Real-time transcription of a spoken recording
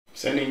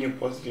sending you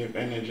positive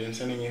energy and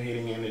sending you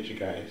healing energy,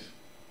 guys.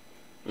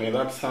 May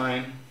that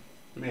sign,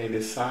 may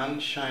the sun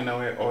shine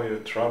away all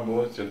your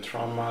troubles, your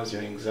traumas,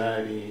 your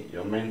anxiety,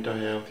 your mental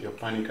health, your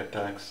panic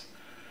attacks.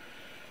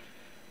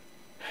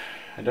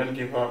 Don't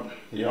give up.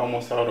 You're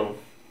almost out of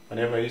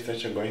whatever it is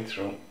that you're going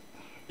through.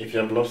 If you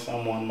have lost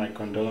someone, my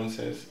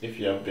condolences. If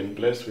you have been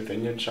blessed with a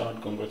new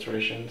child,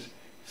 congratulations.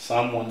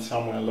 Someone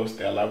somewhere lost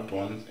their loved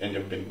ones and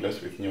you've been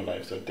blessed with new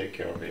life, so take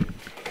care of it.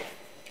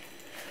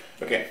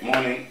 Okay,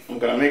 morning. I'm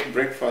gonna make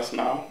breakfast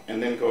now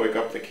and then go wake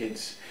up the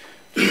kids.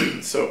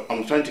 So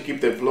I'm trying to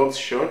keep the vlogs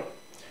short,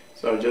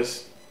 so I'll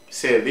just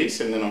say this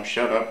and then I'll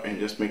shut up and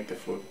just make the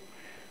food.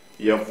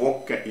 You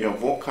woke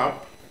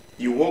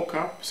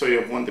up, so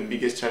you have won the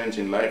biggest challenge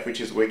in life,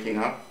 which is waking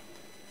up.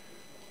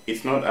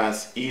 It's not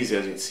as easy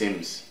as it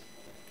seems.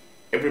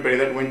 Everybody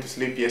that went to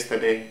sleep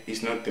yesterday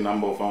is not the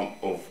number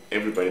of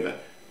everybody that.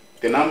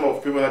 The number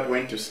of people that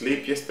went to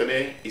sleep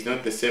yesterday is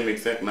not the same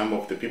exact number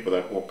of the people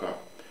that woke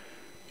up.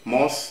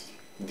 Most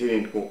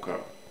didn't wake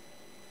up.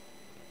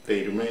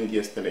 They remained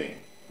yesterday.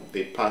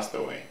 They passed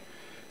away.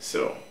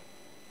 So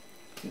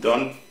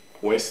don't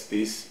waste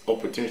this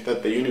opportunity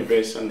that the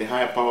universe and the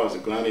higher powers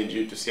granted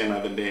you to see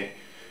another day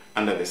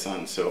under the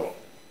sun. So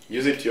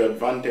use it to your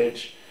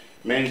advantage.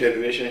 Manage your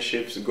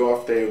relationships. Go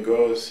after your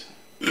goals.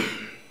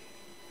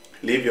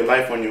 Live your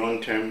life on your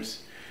own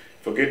terms.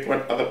 Forget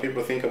what other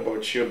people think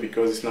about you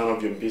because it's none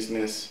of your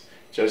business.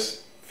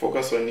 Just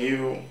focus on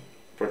you.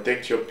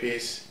 Protect your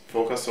peace.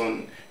 Focus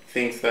on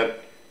things that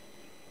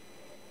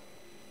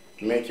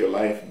make your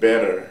life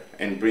better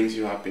and brings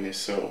you happiness.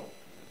 So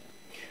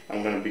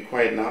I'm gonna be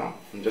quiet now.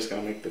 I'm just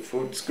gonna make the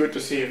food. It's good to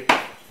see you.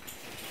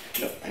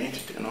 No, I need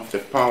to turn off the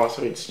power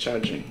so it's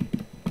charging.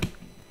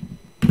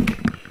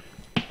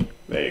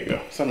 There you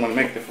go. So I'm gonna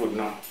make the food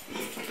now.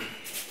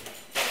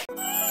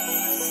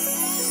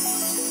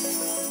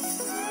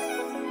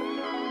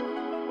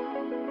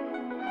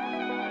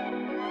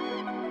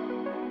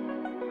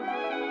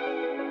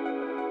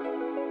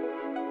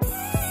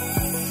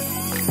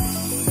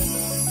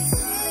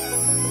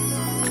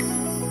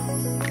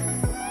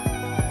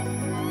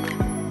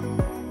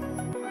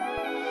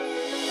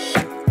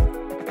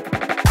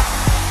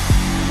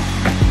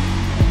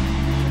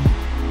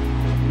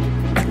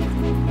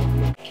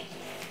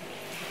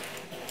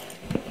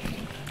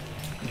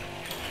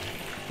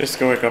 Let's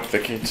go wake up the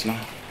kids now.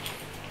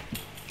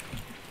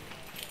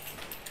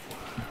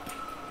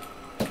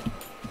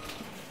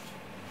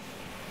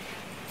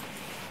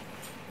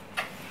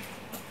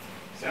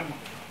 Selma.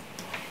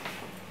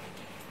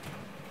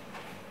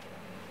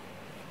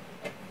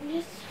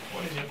 Yes.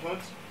 What is your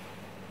clothes?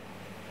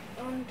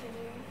 On to do.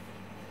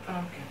 Oh,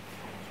 okay.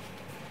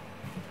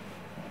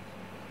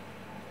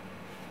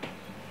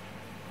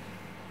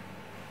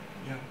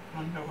 Your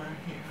underwear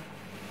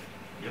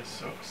here. Your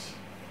socks.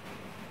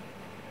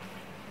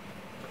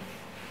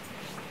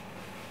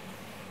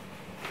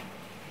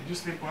 Did you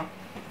sleep well?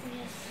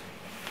 Yes.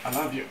 I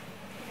love you.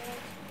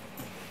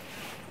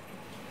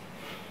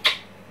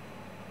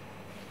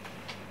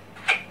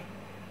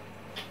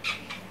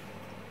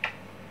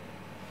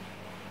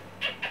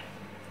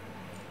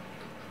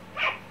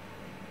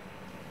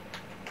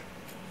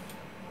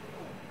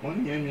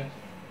 Morning, Amy.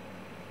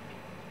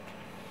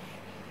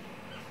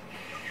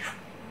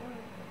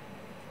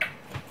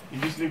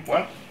 Did you sleep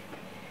well?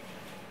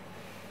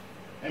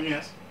 Amy,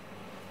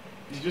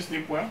 did you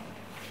sleep well?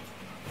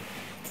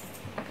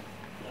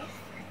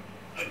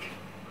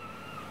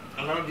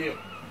 I love you.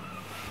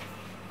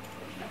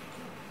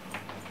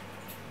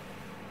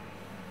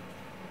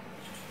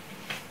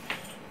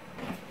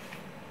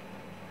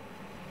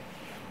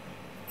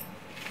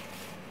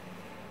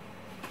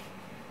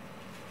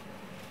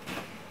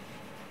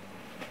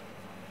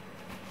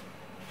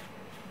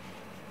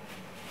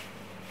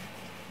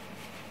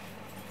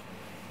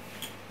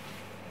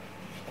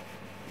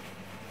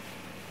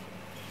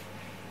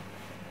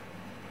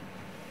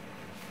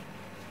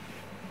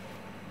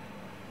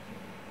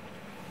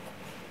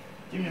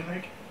 Give me a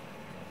leg.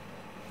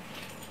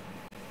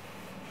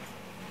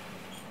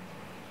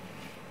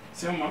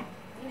 Selma,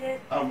 Yes.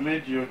 I've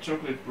made your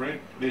chocolate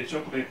bread, the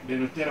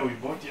Nutella we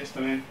bought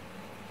yesterday.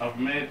 I've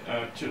made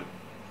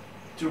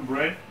two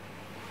bread,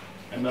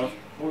 and I've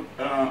put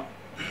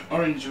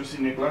orange juice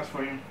in a glass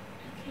for you.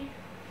 Okay.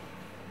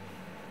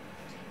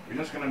 We're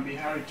just gonna be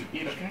hurried to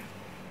eat, okay?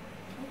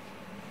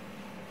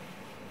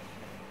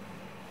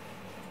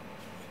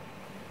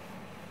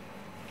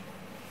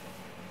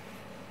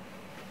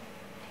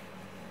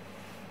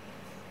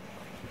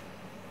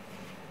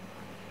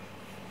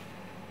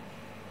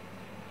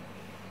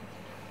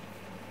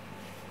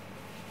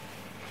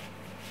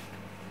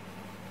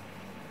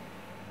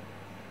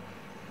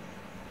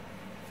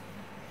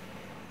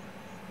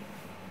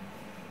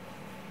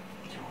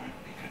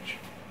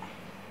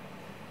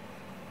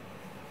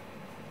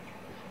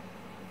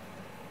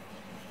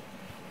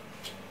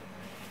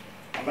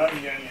 I love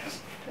you,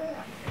 yes.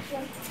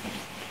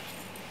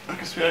 I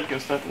can swear I can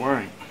start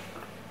worrying.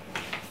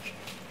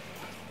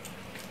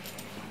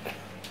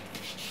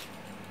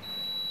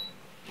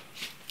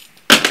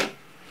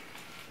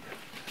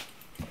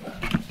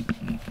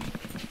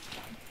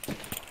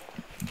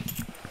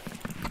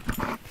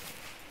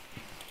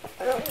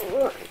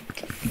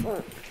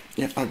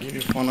 Yeah, I'll give you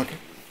phone, okay?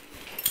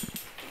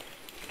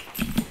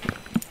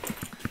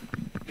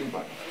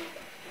 Goodbye.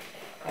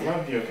 I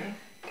love you, okay?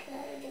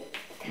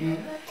 Can I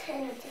go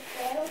turn it to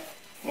phone?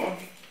 What?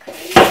 Can I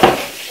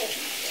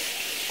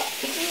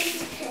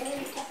turn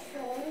it to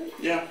phone?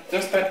 Yeah,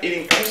 just start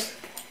eating first.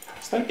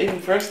 Start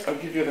eating first, I'll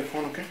give you the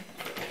phone, okay?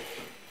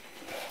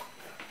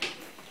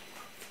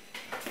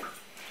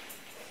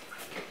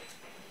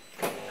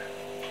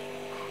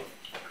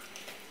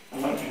 I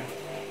love you.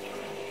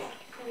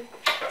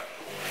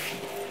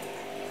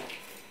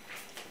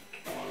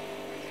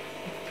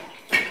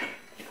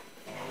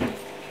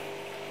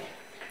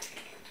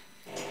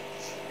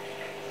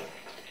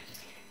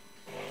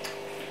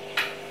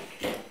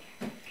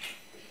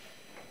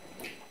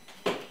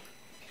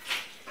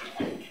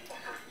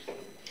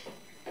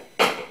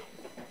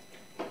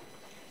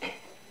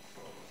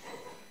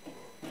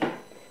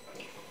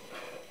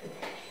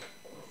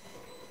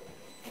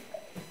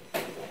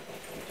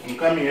 I'm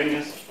coming in,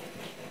 yes.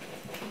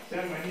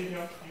 Sam, I need you.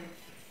 You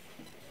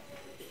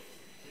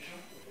sure?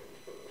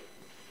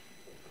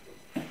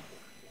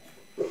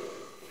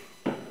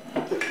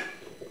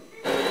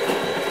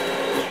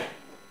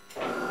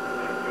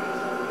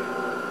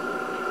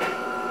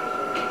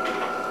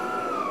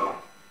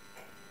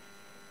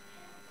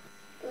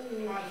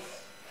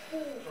 Pants,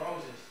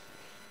 trousers.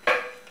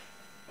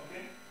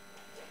 Okay?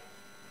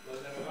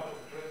 Does have a lot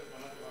of dresses, but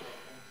not a lot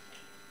of pants.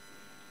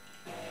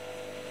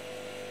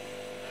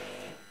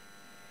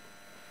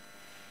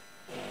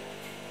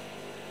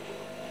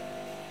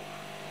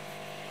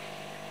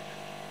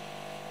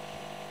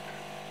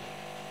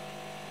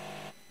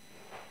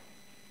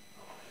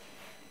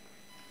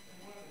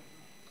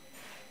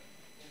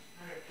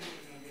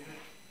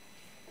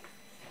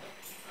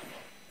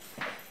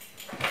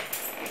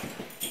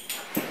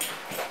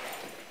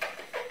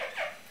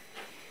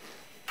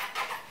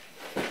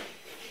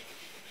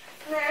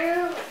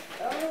 Now,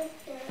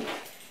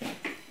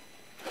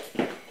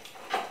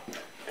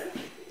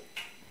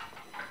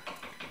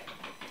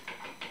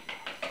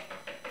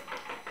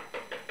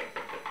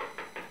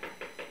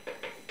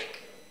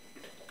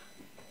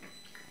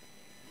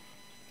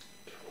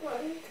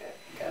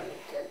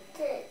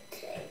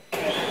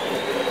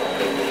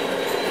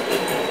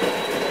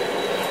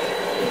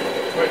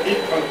 But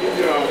if I'll give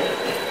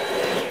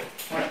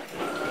you right.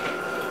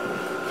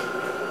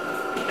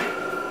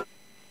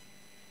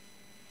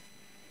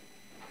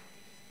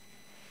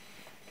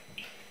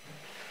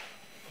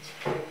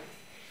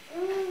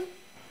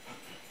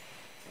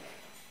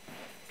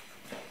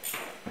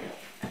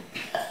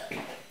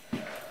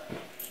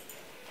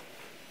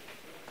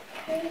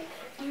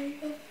 are you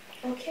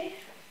okay?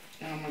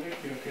 Yeah, I'm gonna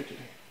be okay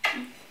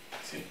today.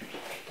 See?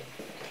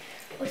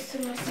 Was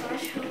the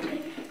massage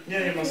helping?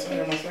 Yeah, your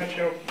massage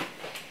helped.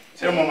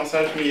 See, Mama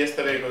massaged me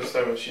yesterday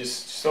because she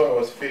saw I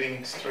was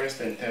feeling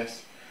stressed and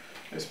tense.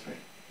 Let's pray.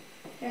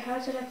 Yeah, how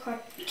did I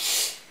cut?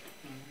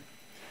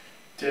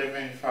 Dear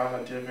Heavenly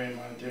Father, dear Heavenly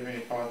Mother, dear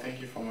Heavenly Father,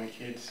 thank you for my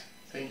kids.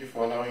 Thank you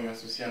for allowing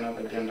us to see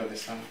another day under the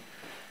sun.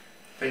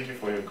 Thank you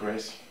for your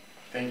grace.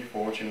 Thank you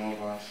for watching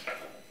over us.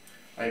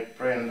 I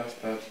pray and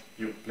ask that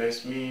you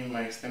bless me,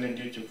 my extended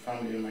YouTube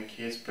family, and my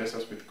kids. Bless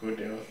us with good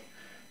health.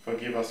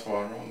 Forgive us for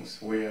our wrongs.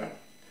 We are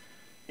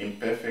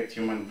imperfect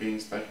human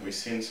beings that we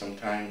sin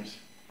sometimes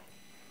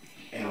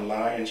and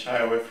lie and shy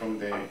away from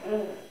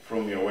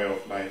your way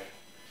of life.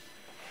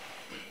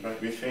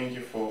 But we thank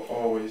you for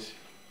always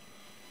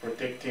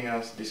protecting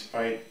us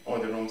despite all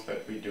the wrongs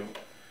that we do.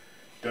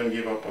 Don't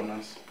give up on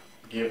us.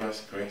 Give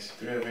us grace.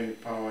 Do you have any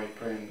power? I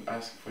pray and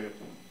ask for your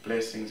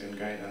blessings and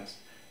guidance.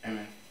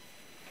 Amen.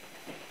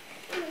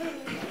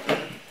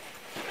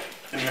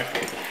 Amen.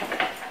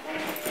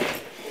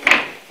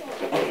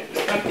 Okay,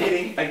 start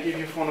eating. I give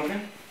you phone, okay?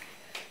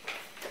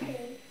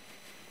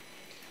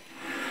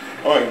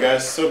 Alright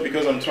guys, so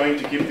because I'm trying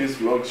to keep these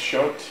vlogs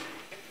short,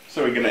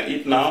 so we're gonna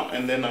eat now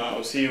and then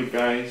I'll see you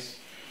guys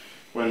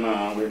when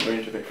we're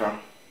going to the car.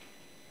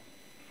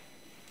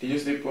 Did you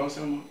sleep well,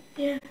 Selma?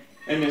 Yeah.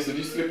 Amy, did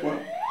you sleep well?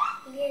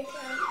 Yes,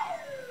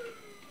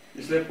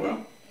 You slept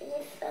well?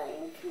 yes,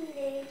 I'm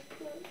sleeping.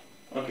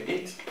 Okay,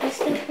 eat. I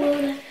slept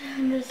well like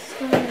under the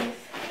stars.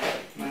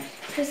 Nice.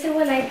 Because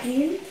when I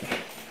dreamed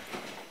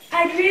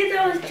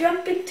I was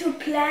jumping to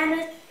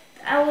planet.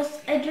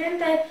 I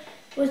dreamed I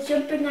was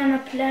jumping on a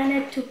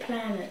planet to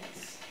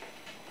planets.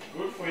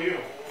 Good for you.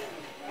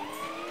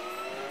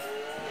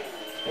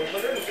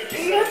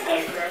 157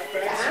 Minecraft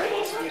facts you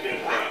possibly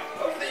didn't know.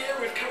 Over the year,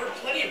 we've covered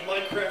plenty of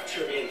Minecraft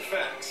trivia and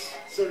facts.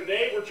 So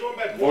today, we're joined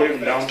by Volume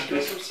Blog down, Facts to go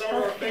please. through some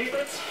of our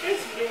favorites and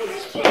some new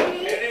ones as well.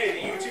 And hey,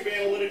 the YouTube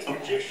analytics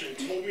magician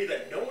told me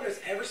that no one has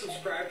ever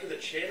subscribed to the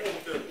channel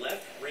with their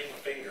left ring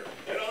finger.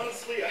 And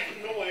honestly, I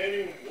don't know why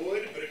anyone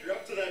would, but if you're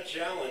up to that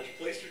challenge,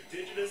 place your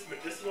Digitus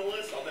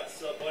Medicinalist on that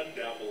sub button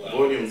down below.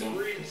 Volume It's down,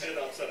 free please. and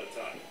ups at a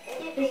time.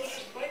 Although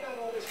villages might not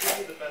always give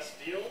you the best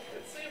deal,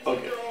 it seems like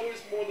Okay. they're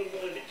always more than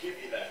willing to give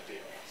you that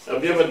deal.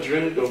 Have you ever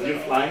dreamed of you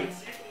flying?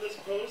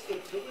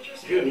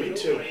 Good, me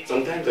too.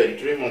 Sometimes I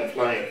dream of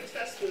flying.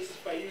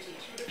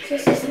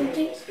 This is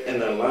something.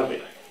 And I love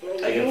it.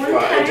 I can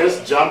fly. I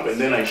just jump and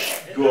then I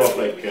go up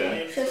like.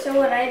 So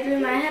what I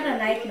dreamed, I had a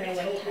nightmare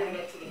one time.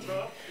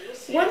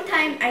 One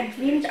time I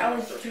dreamed I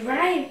was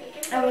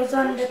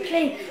on the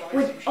plane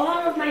with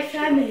all of my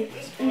family,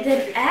 and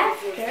then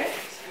after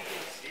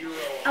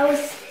I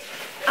was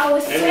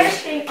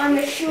searching on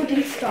the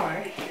shooting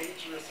star.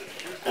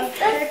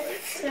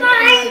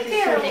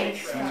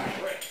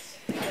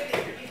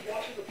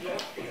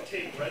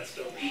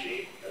 Redstone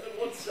machine, and then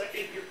 1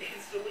 second you're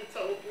instantly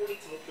teleported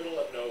to the middle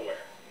of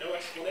nowhere. No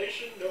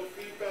explanation, no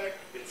feedback,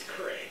 it's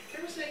great.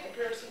 Can we see a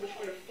comparison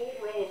between a full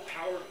row of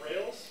powered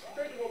rails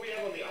compared to what we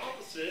have on the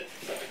opposite,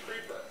 except a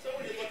creeper? So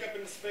when you look up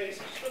into space,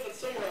 just know that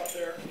somewhere out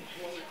there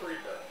was a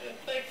creeper, and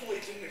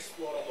thankfully it didn't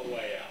explode on the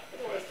way out.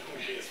 Otherwise it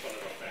wouldn't be as fun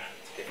of a fact.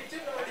 If you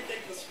didn't already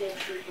think the Scope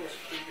Creeper was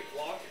a creepy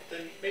block,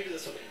 then maybe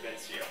this will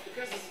convince you.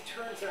 Because as it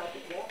turns out,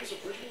 the block was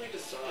originally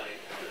designed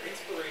after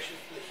inspiration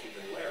from the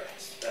human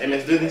larynx. Hey,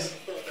 let's do this.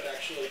 That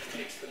actually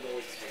makes the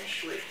noises when you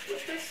shriek,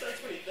 which makes sense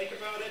when you think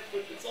about it,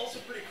 but it's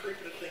also pretty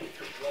creepy to think of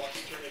your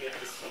blocks turning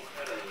into some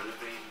kind of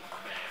living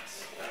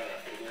mass. I don't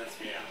know, it weirds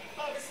me out.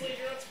 Obviously,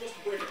 you're not supposed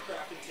to break a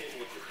crafting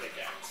table with your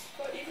pickaxe,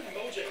 but even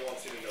Mojang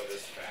wants you to know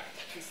this fact,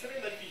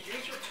 considering that if you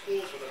use your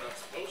tools when they're not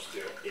supposed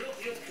to, it'll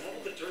deal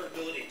double the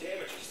durability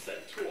damage of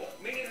said tool,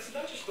 meaning it's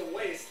not just a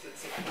waste,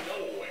 it's a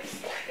double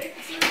waste. And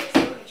considering that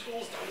certain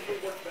tools don't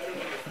even work better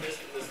than your fist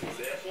in this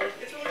example,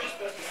 it's really just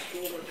best to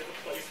spool or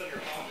different place on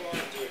your hotbar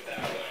and do it that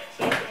way.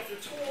 So with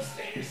your tools,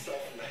 save yourself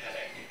from the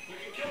headache. You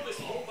can kill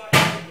this whole batch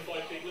of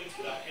simplified piglins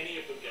without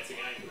any of them getting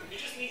angry. You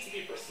just need to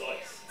be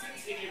precise.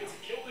 Since if you were to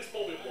kill this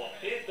mob in one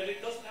hit, then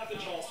it doesn't have the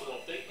chance to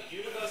update the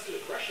universal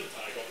aggression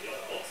tag on the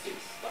other monsters.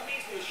 That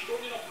means with a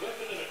strong enough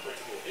weapon and a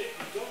critical hit,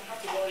 you don't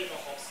have to worry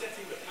about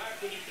offsetting the pack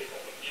when you pick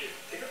up a few.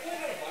 If you're playing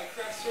on a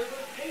Minecraft server,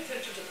 pay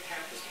attention to the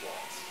cactus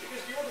blocks.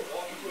 Because if you were to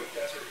walk into a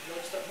desert, you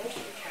notice that most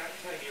of the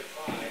cacti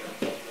nearby are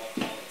block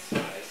tall in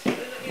size. And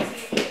then that means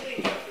that you only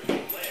encounter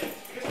new land.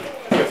 Because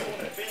otherwise, if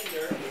someone had been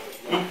there, they would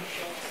have blocked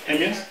chunks, and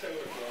the cacti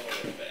would have grown a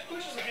little bit.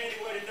 Which is a handy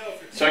way to know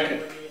if you're Second.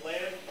 new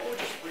land or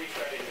just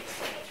retreading into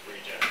someone's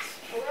regens.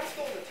 A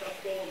rascal and a tough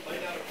golem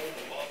might not have won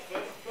the mob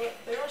fight, but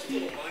they are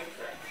still in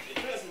Minecraft.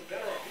 Because in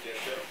Bedrock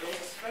Edition, there was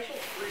a special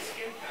free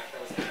skin pack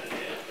that was added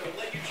in that would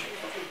let you choose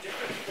between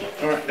different clothing.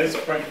 Alright, let's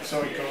pray.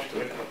 So we go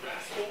to the cup.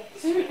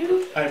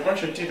 I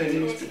brush your teeth and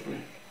you used to pray.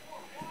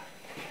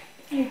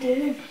 You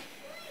did?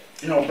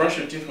 No, brush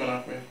your teeth when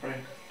I pray.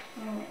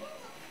 Oh.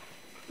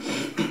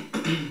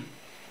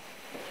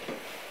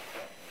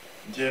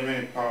 Dear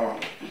Heavenly Power,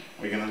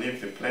 we're gonna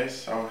leave the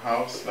place, our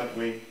house, that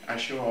we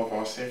assure of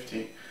our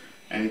safety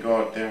and go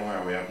out there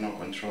where we have no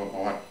control over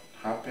what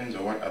happens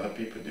or what other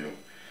people do.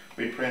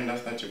 We pray and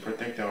ask that you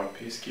protect our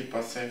peace, keep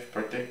us safe,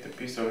 protect the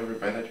peace of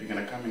everybody that we're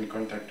gonna come in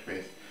contact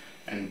with,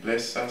 and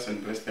bless us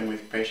and bless them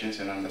with patience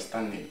and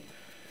understanding.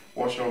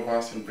 Watch over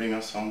us and bring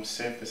us home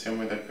safe the same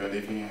way that we are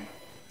living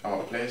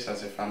our place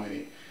as a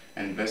family,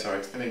 and bless our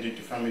extended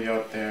duty family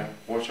out there.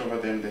 Watch over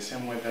them the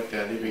same way that they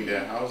are leaving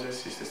their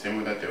houses is the same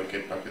way that they will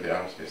get back to their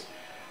houses.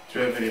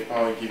 Through Heavenly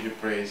Power, I give you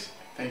praise.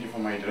 Thank you for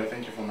my daughter,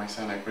 thank you for my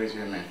son, I praise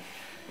you, amen.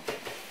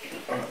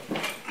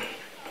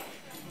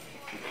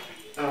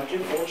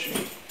 Keep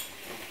watching.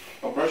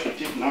 I'll brush your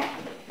teeth now.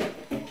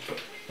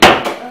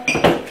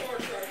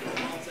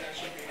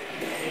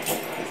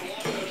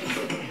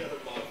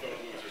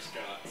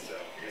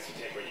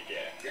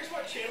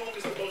 Channeling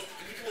is the most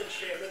evil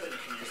enchantment that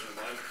you can use in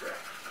Minecraft.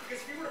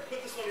 Because if you were to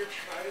put this on your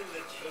trident and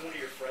then kill one of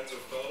your friends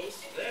or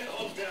foes, then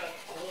on death,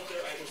 all of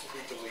their items will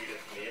be deleted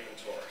from the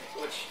inventory.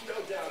 Which,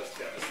 no doubt, is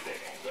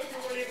devastating. So if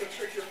you weren't able to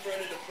trick your friend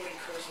into putting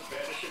curse and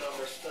banishing on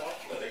their stuff,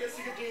 then I guess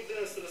you could do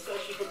this and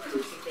essentially put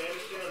curse and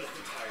banishing on his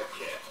entire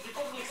kit. You've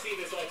probably seen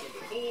this item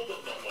before,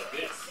 but not like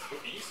this.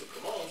 With the use of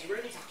commands,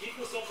 you're able to give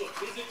yourself a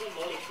physical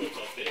knowledge book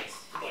like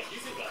this. By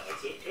using that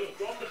item, it'll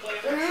grant the player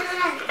access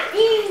to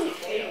the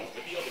play out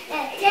with the other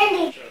one.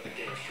 The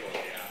game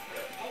shortly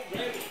after. How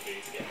rare would it be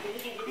to get all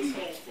the wither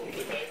skulls from a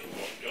wither in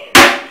one go?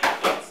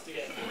 To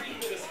get 3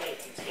 wither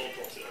skeletons skull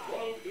drops in a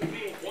row, it would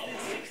be a 1 in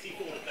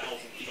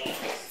 64,000 chance.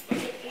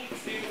 That's a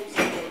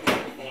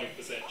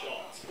 0.0005%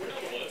 chance. Or in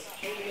other words,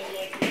 highly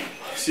unlikely.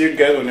 See you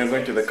guys when you're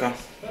going to the car.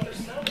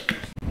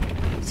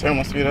 So,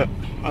 my sweetheart,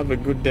 have a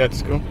good day at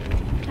school.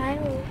 I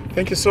will.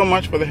 Thank you so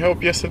much for the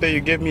help yesterday.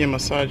 You gave me a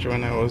massage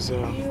when I was.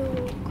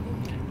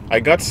 I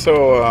got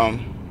so.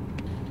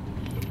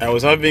 I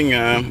was having.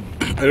 I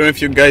don't know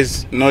if you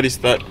guys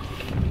noticed that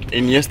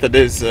in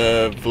yesterday's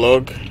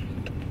vlog,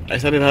 I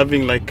started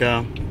having like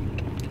an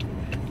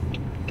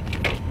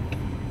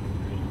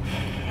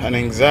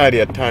anxiety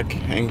attack,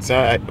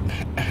 a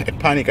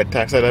panic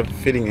attack. Started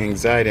feeling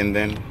anxiety and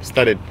then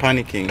started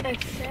panicking.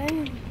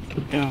 Exciting.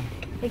 Yeah.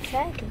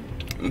 Exciting.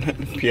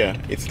 Yeah,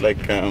 it's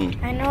like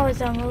I know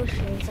it's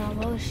emotion. It's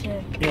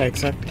emotion. yeah,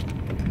 exactly.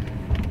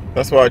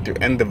 That's why I had to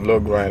end the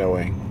vlog right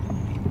away.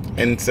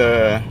 And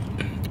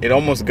it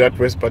almost got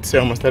worse, but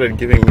Selma started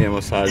giving me a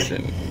massage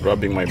and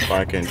rubbing my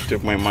back and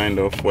took my mind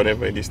off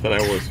whatever it is that I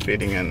was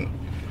feeling and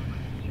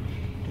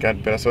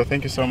got better. So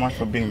thank you so much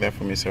for being there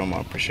for me, Selma.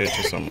 I appreciate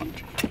you so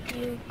much.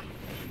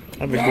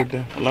 Have a good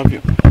day. I love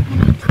you.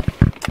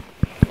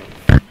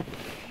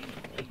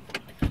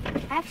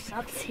 I have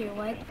socks here.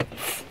 What?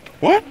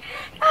 What?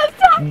 I have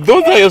socks.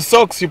 Those are your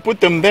socks. You put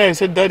them there and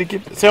said, Daddy,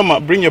 keep. Selma,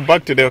 bring your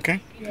bag today, okay?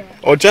 Yeah.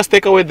 Or just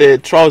take away the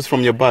trousers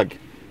from your bag.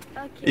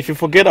 Okay. If you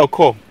forget, I'll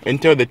call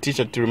and tell the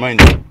teacher to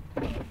remind you.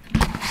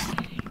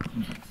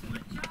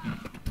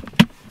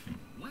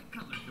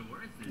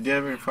 Dear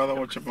Heavenly Father,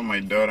 watch over my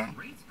daughter.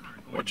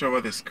 Watch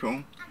over the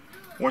school.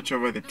 Watch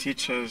over the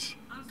teachers.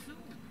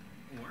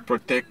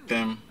 Protect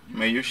them.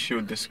 May you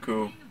shield the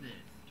school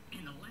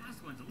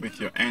with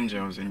your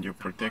angels and your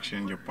protection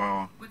and your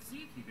power.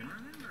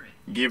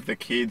 Give the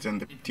kids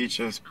and the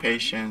teachers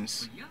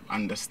patience,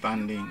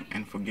 understanding,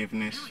 and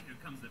forgiveness.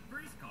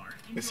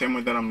 The same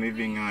way that I'm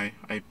living, I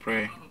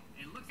pray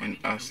and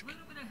ask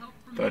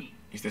that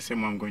it's the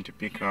same way I'm going to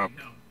pick up.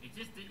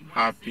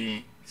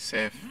 Happy,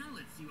 safe,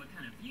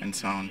 and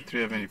sound.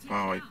 Through heavenly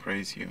power, I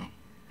praise you.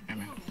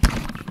 Amen.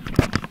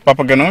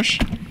 Papa Ganosh,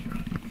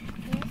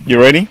 you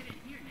ready?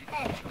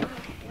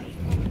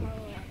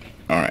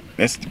 Alright,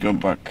 let's go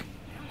back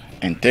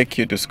and take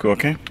you to school,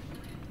 okay?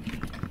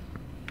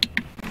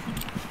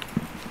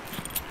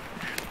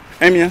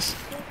 Amias,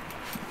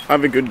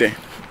 have a good day.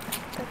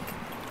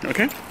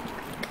 Okay?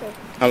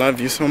 I love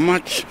you so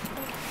much.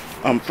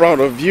 I'm proud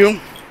of you.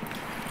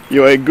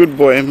 You're a good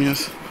boy,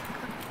 Amias.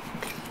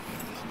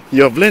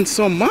 You have learned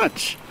so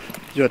much.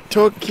 You're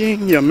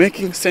talking, you're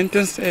making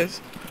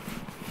sentences.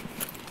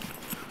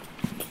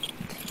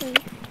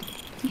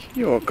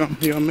 You're welcome.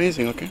 You're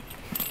amazing, okay?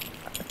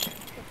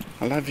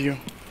 I love you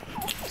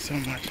so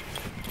much.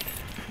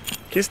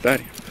 Kiss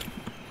Daddy.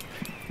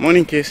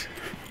 Morning kiss.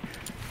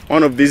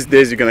 One of these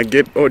days you're gonna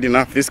get old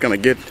enough, this is gonna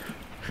get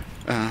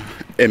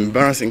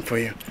embarrassing for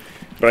you.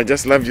 But I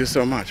just love you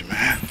so much,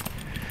 man.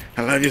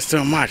 I love you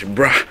so much,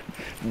 bruh.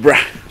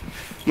 Bruh.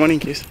 Morning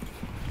kiss.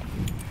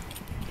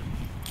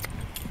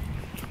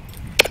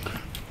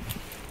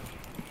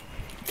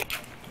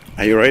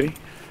 Are you ready?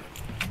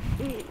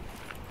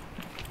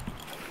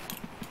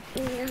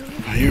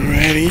 Are you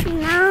ready?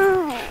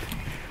 No.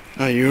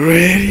 Are you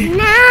ready?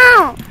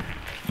 No.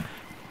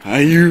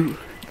 Are you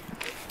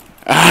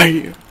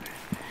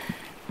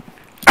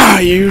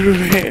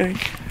ready?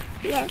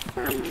 Yes,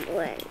 I'm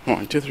ready.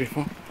 1, 2, 3,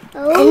 4.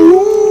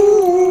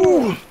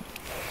 Oh.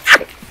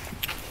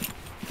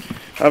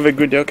 Have a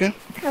good day, okay?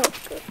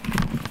 Okay.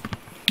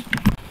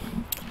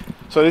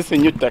 So this is a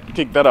new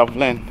tactic that I've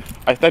learned.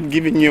 I start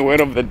giving you a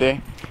word of the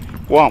day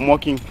while I'm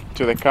walking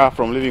to the car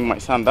from leaving my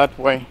son. That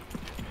way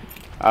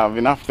I have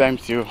enough time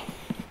to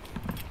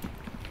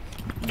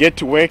get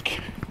to work.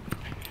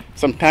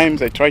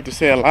 Sometimes I try to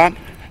say a lot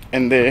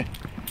and the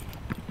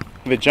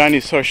journey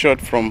is so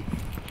short from...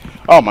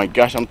 Oh my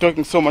gosh, I'm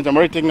talking so much, I'm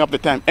already taking up the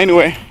time.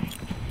 Anyway,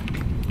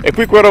 a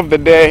quick word of the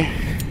day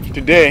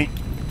today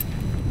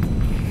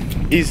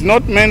is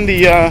not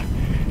mainly a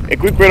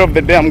quick word of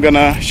the day. I'm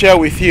gonna share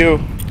with you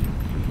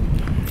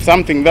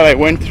something that I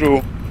went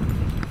through,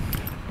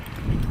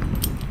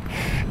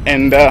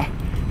 and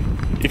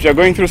if you're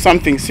going through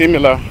something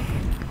similar,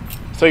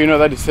 so you know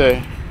that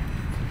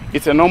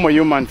it's a normal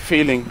human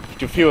feeling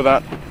to feel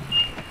that,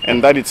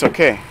 and that it's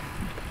okay.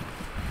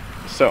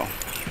 So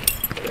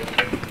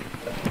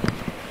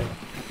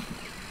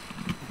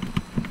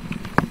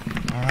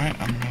alright,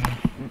 I'm gonna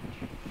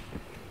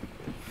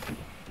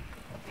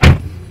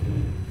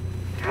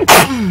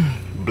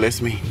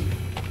bless me.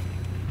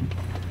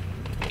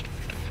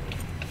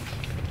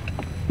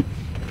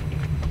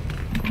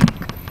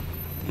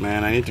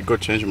 Man, I need to go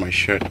change my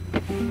shirt.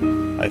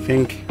 I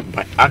think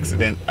by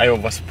accident I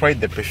oversprayed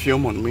the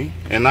perfume on me,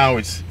 and now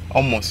it's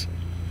almost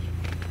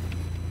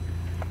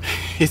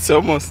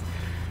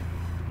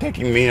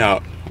taking me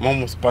out. I'm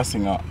almost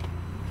passing out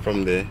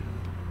from the...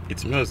 It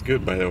smells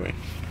good, by the way.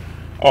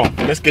 Oh,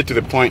 let's get to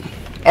the point.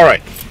 All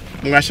right,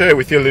 I'm gonna share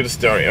with you a little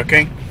story,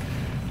 okay?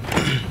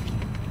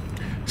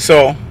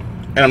 So,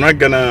 and I'm not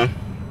gonna...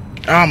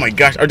 Oh my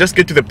gosh, I'll just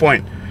get to the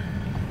point.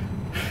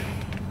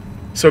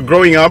 So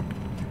growing up,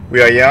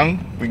 we are young,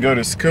 we go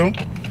to school,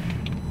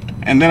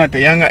 and then at a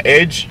younger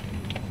age,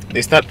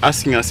 they start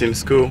asking us in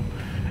school,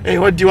 hey,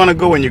 what do you want to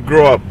go when you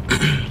grow up?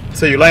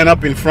 So you line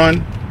up in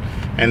front,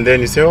 and then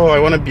you say, oh, I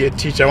want to be a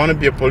teacher, I want to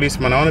be a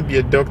policeman, I want to be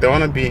a doctor, I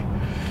want to be...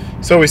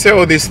 So we say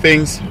all these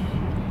things.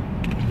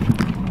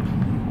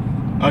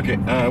 Okay,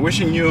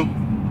 wishing you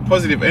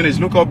positive energy.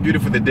 Look how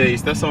beautiful the day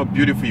is. That's how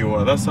beautiful you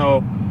are. That's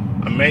how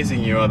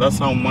amazing you are. That's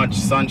how much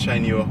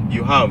sunshine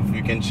you have.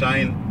 You can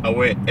shine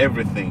away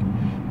everything.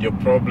 Your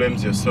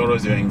problems, your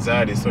sorrows, your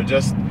anxiety. So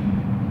just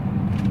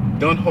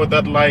don't hold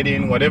that light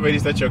in. Whatever it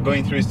is that you're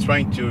going through is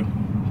trying to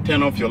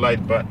turn off your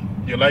light, but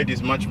your light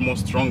is much more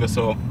stronger.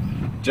 So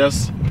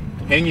just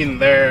hang in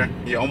there.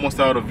 You're almost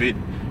out of it.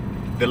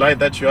 The light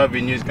that you have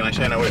in you is gonna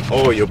shine away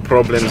all your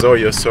problems, all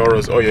your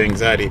sorrows, all your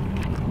anxiety,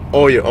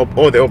 all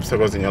the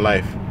obstacles in your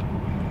life.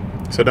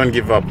 So don't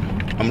give up.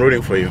 I'm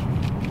rooting for you.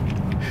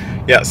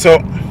 Yeah, so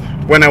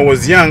when I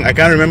was young, I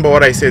can't remember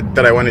what I said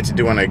that I wanted to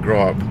do when I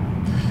grow up.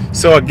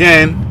 So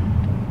again,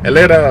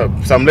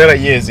 some later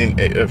years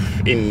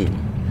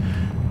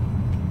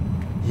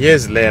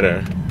years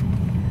later,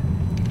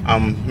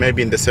 I'm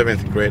maybe in the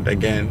 7th grade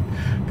again.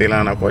 They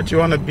line up, what do you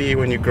want to be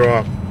when you grow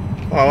up?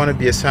 Oh, I want to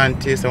be a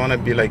scientist, I want to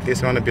be like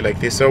this, I want to be like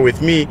this. So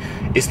with me,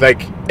 it's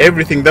like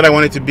everything that I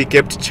wanted to be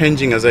kept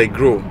changing as I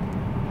grew.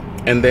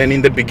 And then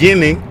in the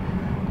beginning,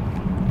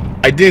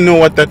 I didn't know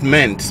what that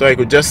meant. So I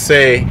could just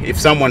say, if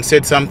someone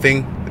said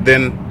something,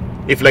 then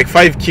if like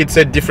 5 kids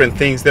said different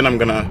things, then I'm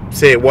gonna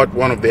say what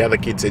one of the other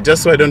kids said,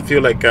 just so I don't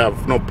feel like I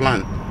have no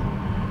plan.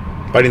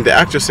 But in the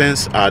actual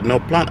sense, I had no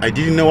plan. I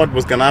didn't know what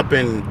was gonna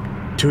happen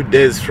 2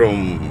 days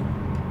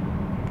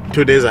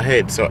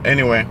ahead. So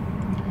anyway,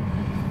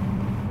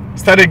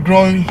 started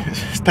growing,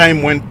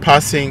 time went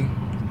passing.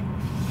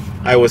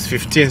 I was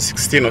 15,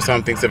 16 or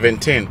something,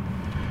 17.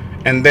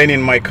 And then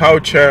in my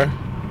culture,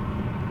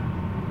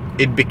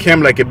 it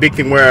became like a big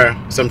thing where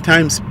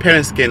sometimes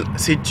parents can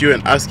sit you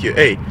and ask you,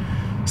 hey,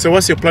 so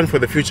what's your plan for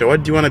the future?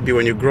 What do you want to be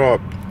when you grow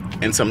up?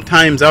 And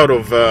sometimes out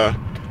of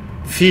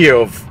fear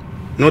of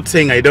not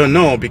saying I don't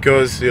know,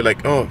 because you're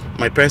like, oh,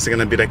 my parents are going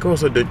to be like, oh,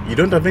 so you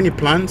don't have any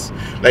plans?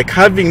 Like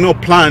having no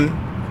plan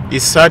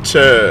is such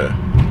a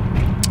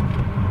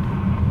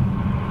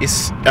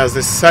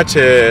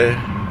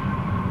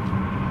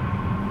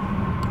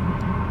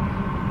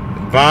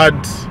bad,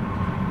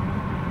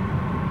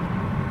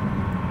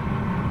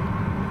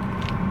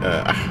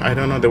 I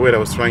don't know the word I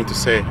was trying to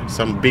say,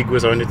 some big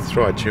words I wanted to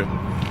throw at you.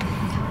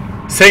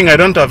 Saying I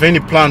don't have any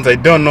plans, I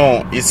don't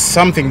know, is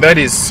something that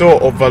is so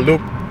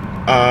overlooked,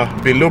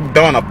 be looked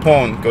down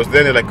upon, because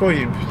then they're like, oh,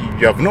 you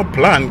have no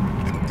plan,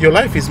 your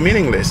life is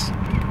meaningless.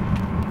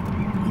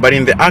 But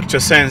in the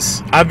actual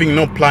sense, having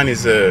no plan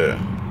is a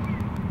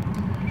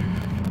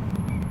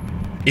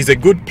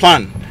good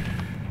plan,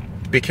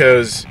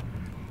 because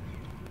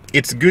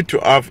it's good to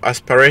have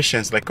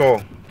aspirations, like,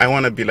 oh, I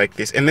want to be like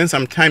this. And then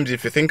sometimes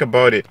if you think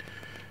about it,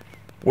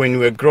 when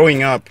we're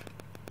growing up,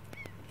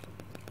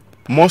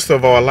 most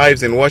of our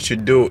lives and what you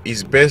do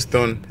is based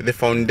on the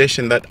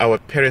foundation that our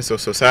parents or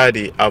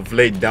society have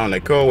laid down.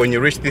 Like, oh, when you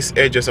reach this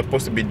age, you're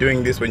supposed to be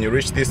doing this. When you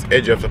reach this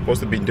age, you're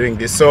supposed to be doing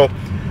this. So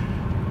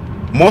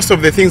most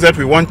of the things that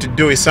we want to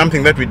do is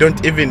something that we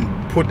don't even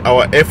put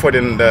our effort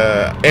and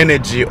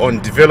energy on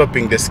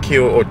developing the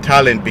skill or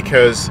talent,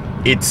 because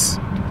it's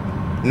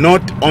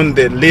not on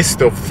the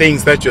list of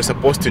things that you're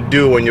supposed to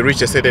do when you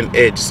reach a certain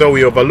age. So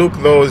we overlook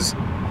those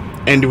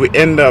and we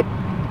end up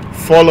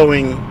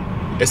following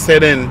a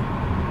certain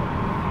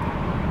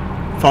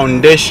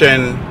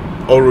foundation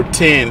or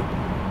routine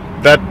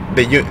that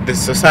the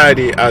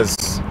society has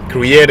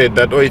created,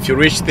 that, oh, if you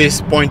reach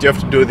this point you have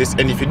to do this,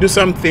 and if you do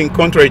something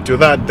contrary to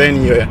that,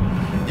 then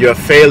you're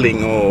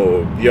failing,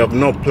 or you have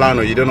no plan,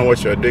 or you don't know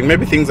what you're doing.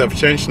 Maybe things have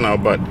changed now,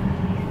 but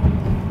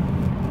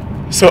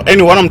so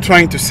anyway, what I'm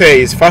trying to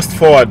say is, fast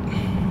forward,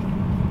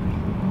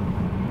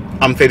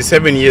 I'm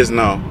 37 years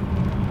now,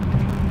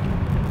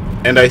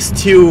 and I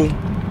still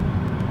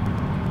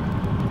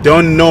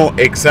don't know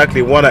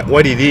exactly what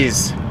it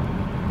is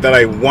that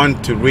I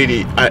want to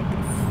really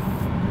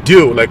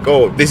do. Like,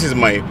 oh, this is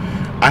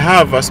I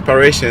have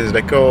aspirations,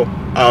 like, oh,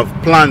 I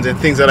have plans and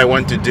things that I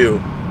want to do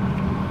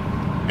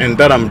and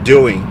that I'm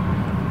doing,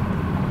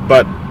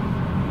 but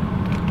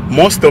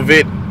most of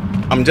it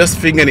I'm just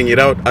figuring it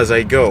out as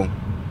I go.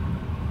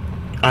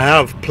 I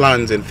have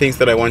plans and things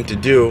that I want to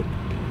do,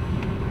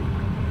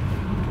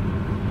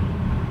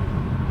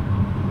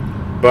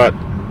 but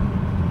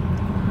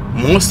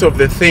most of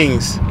the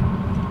things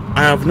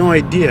I have no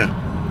idea.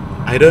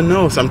 I don't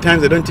know.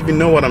 Sometimes I don't even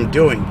know what I'm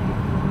doing,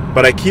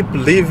 but I keep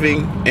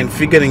living and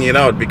figuring it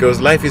out, because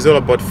life is all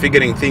about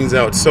figuring things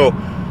out. So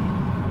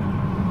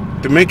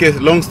to make a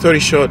long story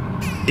short,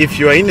 if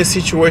you are in a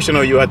situation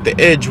or you're at the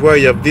edge where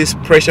you have this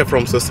pressure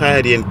from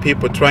society and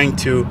people trying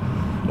to,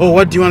 oh,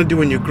 what do you want to do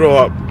when you grow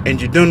up,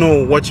 and you don't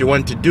know what you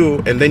want to do,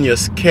 and then you're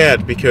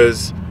scared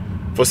because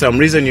for some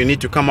reason you need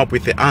to come up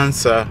with the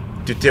answer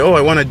to tell, oh,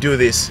 I want to do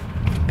this.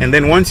 And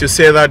then once you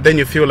say that, then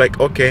you feel like,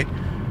 okay,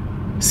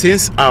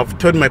 since I've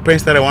told my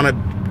parents that I want to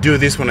do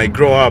this when I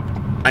grow up,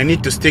 I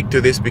need to stick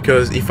to this,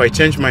 because if I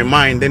change my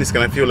mind, then it's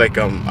gonna feel like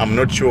I'm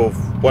not sure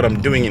of what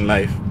I'm doing in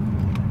life.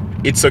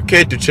 It's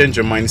okay to change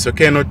your mind. It's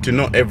okay not to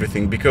know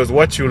everything, because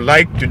what you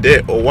like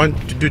today or want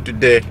to do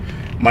today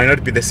might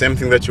not be the same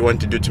thing that you want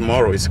to do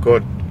tomorrow. It's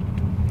called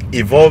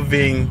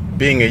evolving,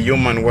 being a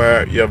human,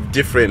 where you have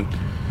different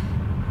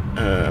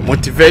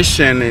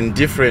motivation and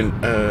different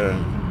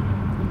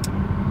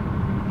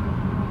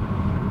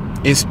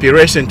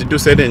inspiration to do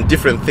certain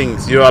different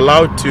things. You're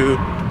allowed to,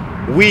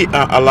 we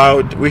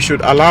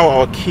should allow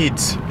our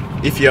kids,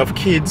 if you have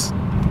kids,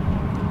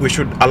 we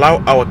should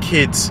allow our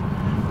kids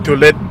to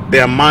let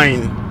their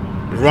mind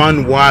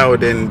run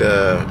wild and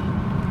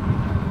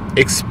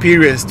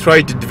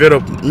try to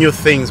develop new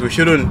things. We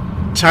shouldn't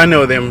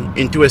channel them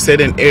into a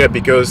certain area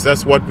because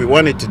that's what we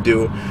wanted to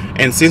do,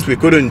 and since we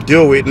couldn't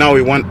do it, now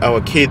we want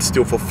our kids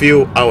to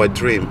fulfill our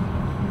dream.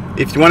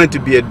 If you wanted to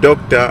be a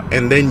doctor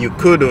and then you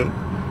couldn't,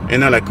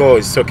 and not like, oh,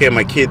 it's okay,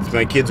 my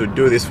kids would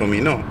do this for me.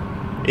 No,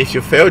 if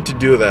you failed to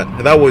do that,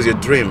 that was your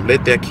dream.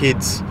 Let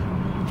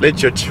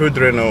your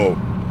children or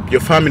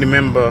your family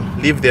member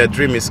live their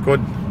dream. It's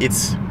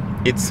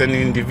It's an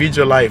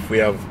individual life. We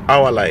have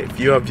our life.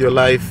 You have your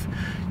life.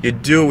 You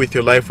do with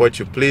your life what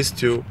you please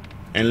to,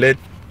 and let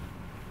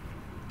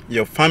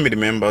your family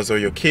members or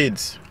your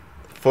kids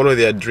follow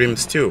their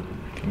dreams too.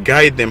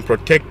 Guide them,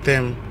 protect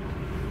them,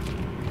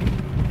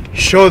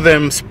 show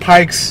them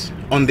spikes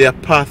on their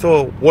path.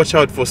 Oh, watch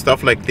out for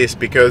stuff like this,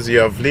 because you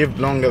have lived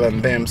longer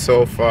than them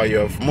so far. You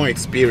have more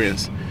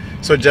experience.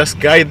 So just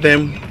guide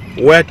them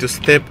where to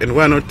step and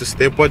where not to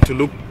step, what to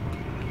look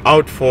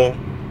out for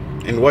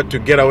and what to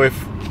get away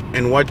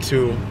and what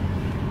to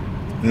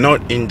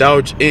not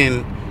indulge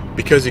in,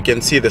 because you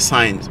can see the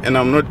signs. And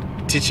I'm not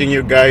teaching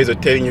you guys or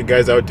telling you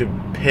guys how to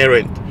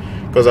parent,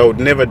 because I would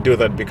never do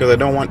that, because I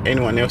don't want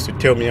anyone else to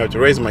tell me how to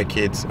raise my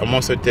kids. I'm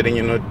also telling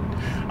you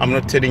I'm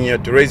not telling you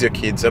how to raise your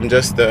kids. I'm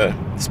just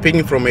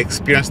speaking from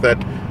experience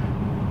that,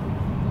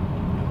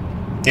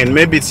 and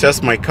maybe it's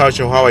just my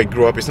culture, how I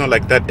grew up. It's not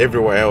like that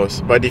everywhere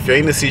else. But if you're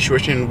in a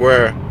situation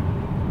where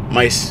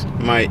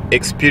my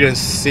experience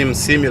seems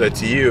similar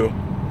to you,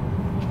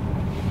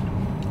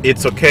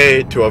 it's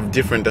okay to have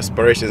different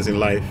aspirations in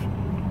life.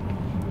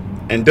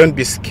 And don't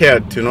be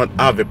scared to not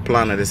have a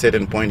plan at a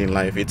certain point in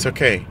life. It's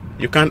okay.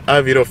 You can't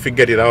have it or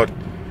figure it out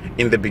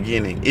in the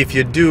beginning. If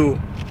you do,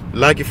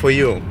 lucky for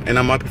you, and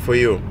I'm happy for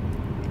you.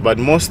 But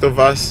most of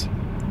us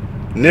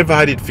never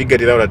had it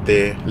figured it out at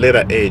the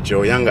later age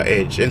or younger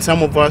age. And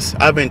some of us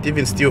haven't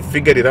even still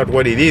figured it out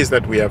what it is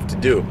that we have to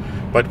do.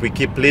 But we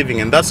keep living,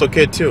 and that's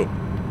okay too.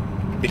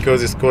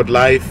 Because it's called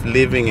life,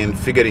 living and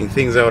figuring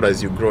things out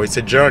as you grow. It's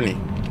a journey.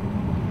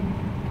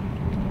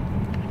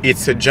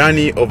 It's a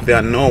journey of the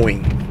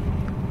unknowing.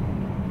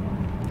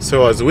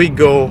 So as we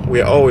go,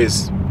 we are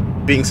always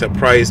being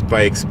surprised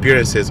by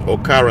experiences,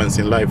 occurrences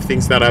in life,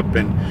 things that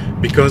happen,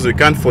 because we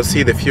can't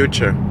foresee the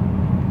future.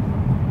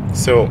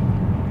 So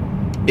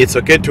it's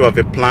okay to have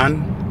a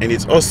plan, and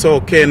it's also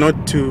okay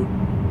not to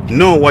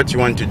know what you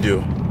want to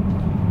do,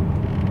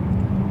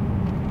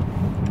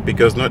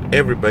 because not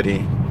everybody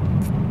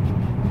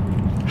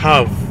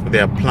have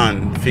their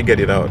plan figured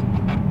it out.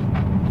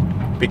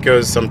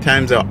 Because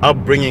sometimes our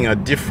upbringing are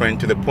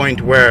different to the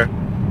point where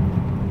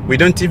we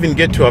don't even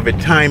get to have a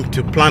time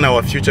to plan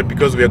our future,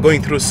 because we are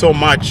going through so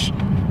much.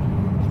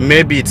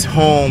 Maybe it's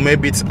home,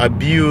 maybe it's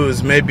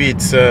abuse, maybe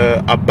it's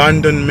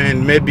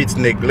abandonment, maybe it's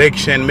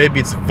neglection, maybe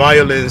it's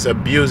violence,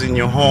 abuse in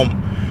your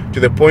home, to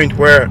the point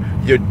where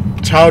your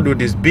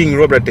childhood is being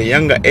robbed at a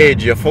younger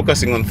age. You're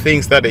focusing on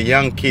things that a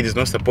young kid is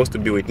not supposed to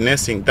be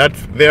witnessing.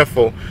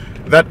 Therefore,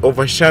 that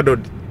overshadow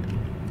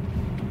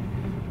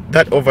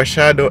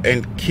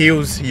and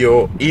kills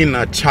your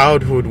inner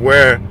childhood,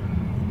 where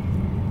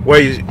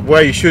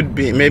you should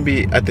be,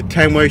 maybe at the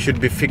time where you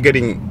should be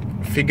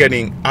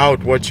figuring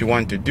out what you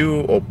want to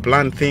do or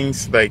plan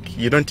things. Like,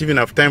 you don't even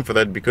have time for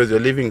that, because you're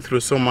living through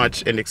so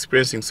much and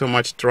experiencing so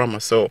much trauma.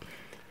 So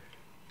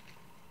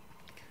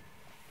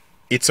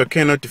it's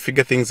okay not to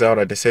figure things out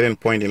at a certain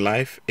point in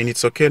life, and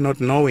it's okay not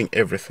knowing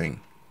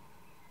everything.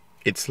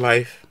 It's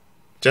life.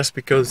 Just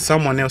because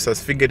someone else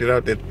has figured it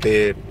out at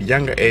the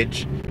younger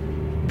age,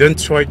 don't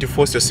try to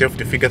force yourself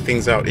to figure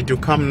things out. It will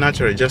come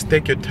naturally. Just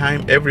take your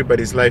time.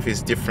 Everybody's life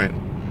is different.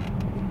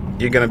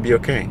 You're gonna be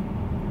okay.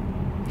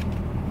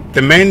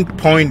 The main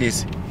point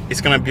is,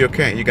 it's gonna be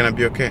okay. You're gonna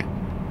be okay.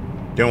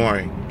 Don't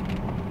worry.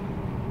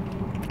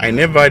 I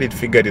never had it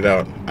figured it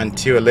out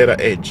until a later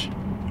age,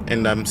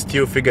 and I'm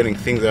still figuring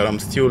things out. I'm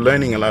still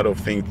learning a lot of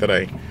things that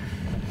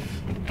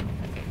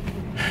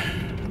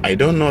I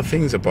don't know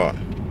things about.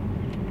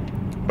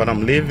 But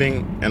I'm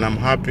living, and I'm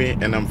happy,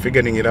 and I'm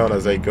figuring it out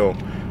as I go.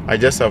 I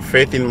just have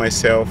faith in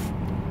myself.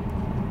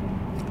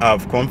 I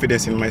have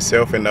confidence in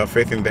myself, and I have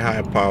faith in the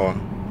higher power.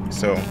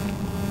 So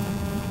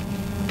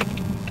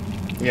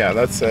yeah,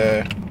 that's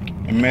a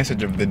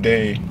message of the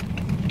day.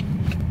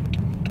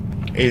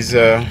 Is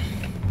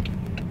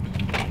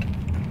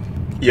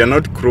you're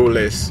not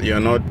clueless. You're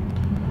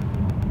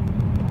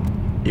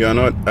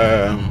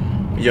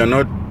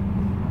not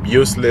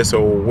useless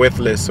or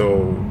worthless,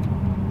 or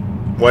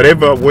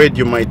whatever word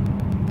you might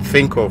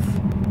think of,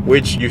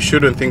 which you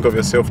shouldn't think of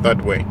yourself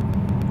that way.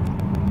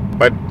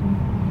 But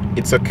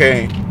it's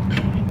okay.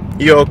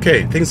 You're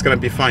okay. Things gonna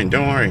be fine.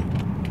 Don't worry.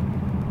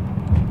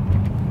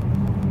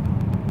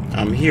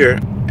 I'm here,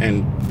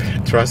 and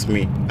trust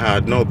me, I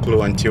had no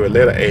clue until a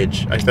later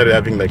age. I started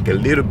having like a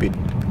little bit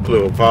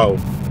clue of how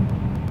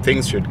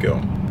things should go.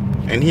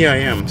 And here I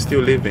am,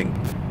 still living,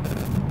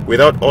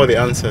 without all the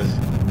answers,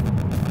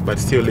 but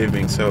still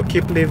living. So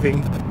keep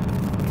living.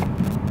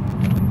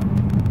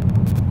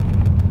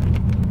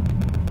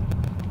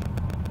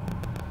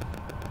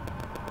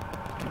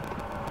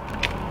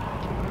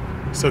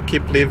 So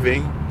keep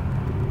living,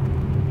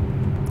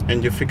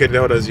 and you figure it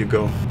out as you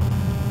go.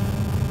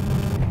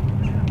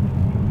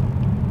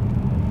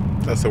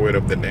 That's the word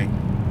of the day.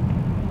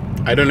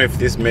 I don't know if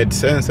this made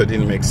sense or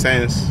didn't make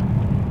sense,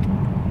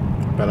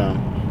 but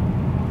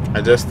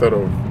I just thought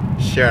of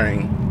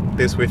sharing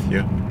this with you.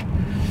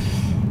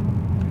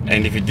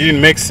 And if it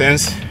didn't make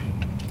sense,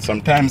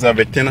 sometimes I have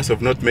a tendency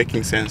of not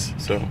making sense.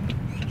 So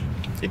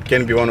it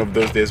can be one of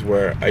those days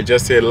where I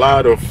just say a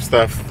lot of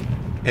stuff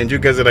and you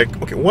guys are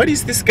like, okay, what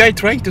is this guy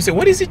trying to say?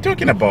 What is he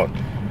talking about?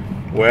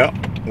 Well,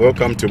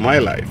 welcome to my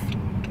life.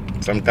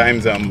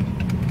 Sometimes I'm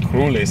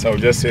clueless. I'll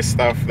just say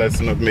stuff that's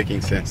not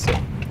making sense. So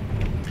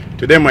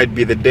today might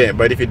be the day,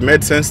 but if it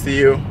made sense to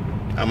you,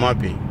 I'm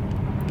happy.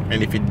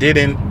 And if it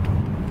didn't,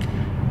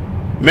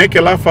 make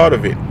a laugh out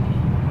of it.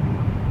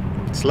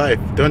 It's life.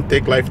 Don't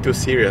take life too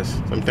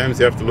serious. Sometimes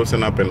you have to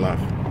loosen up and laugh.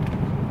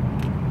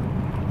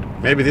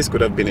 Maybe this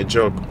could have been a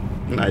joke.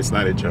 No, it's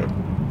not a joke.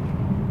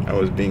 I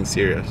was being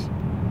serious.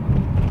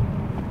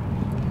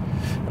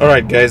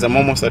 Alright guys, I'm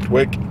almost at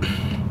work.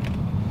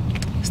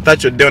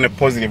 Start your day on a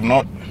positive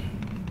note.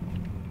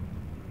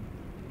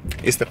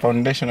 It's the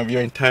foundation of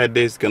your entire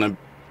day.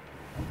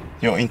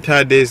 Your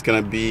entire day is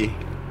gonna be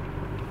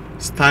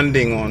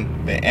standing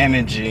on the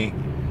energy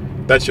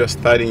that you're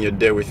starting your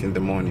day with in the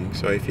morning.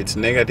 So if it's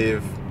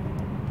negative,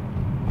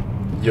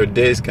 your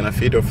day is gonna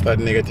feed off that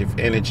negative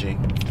energy,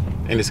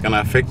 and it's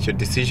gonna affect your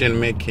decision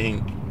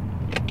making,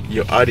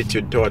 your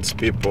attitude towards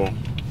people,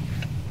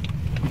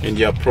 and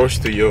your approach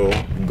to your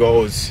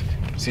goals,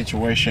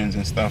 situations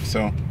and stuff.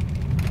 So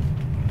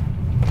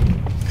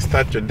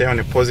start your day on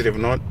a positive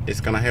note. It's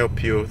gonna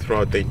help you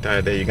throughout the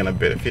entire day. You're gonna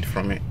benefit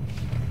from it.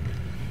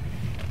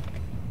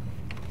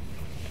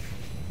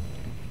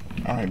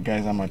 Alright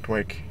guys, I'm at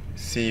work.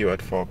 See you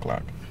at 4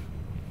 o'clock.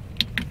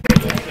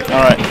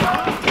 Alright.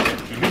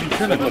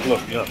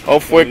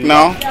 Off work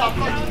now.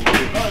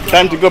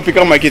 Time to go pick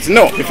up my kids.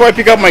 No, before I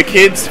pick up my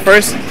kids,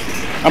 first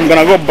I'm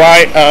gonna go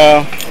buy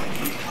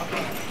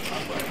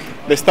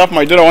the stuff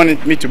my daughter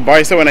wanted me to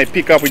buy. So when I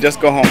pick up, we just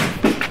go home.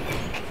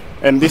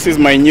 And this is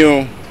my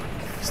new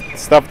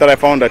stuff that I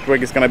found at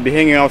work. It's gonna be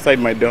hanging outside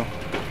my door.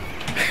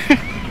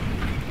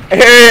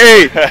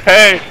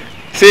 Hey!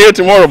 See you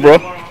tomorrow, bro.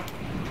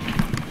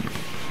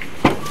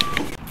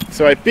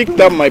 So I picked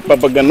up my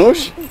Papa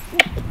Ganoush.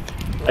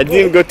 I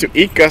didn't go to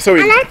Ika, so I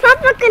like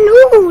Papa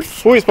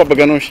Ganoush. Who is Papa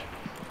Ganoush?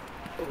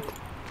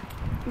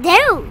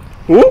 No.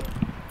 Who?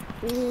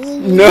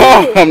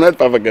 No, I'm not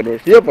Papa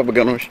Ganoush. You're Papa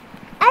Ganoush.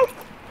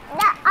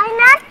 I'm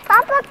not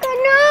Papa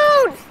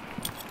Ganoush.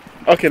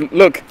 Okay,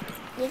 look.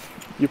 Yes.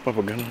 You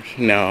Papa Ganoush.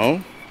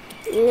 No.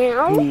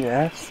 No.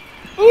 Yes.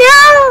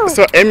 No.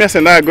 So Amias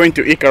and I are going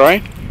to Ika,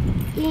 right?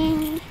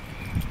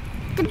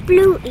 The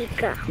blue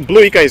Ika.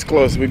 Blue Ika is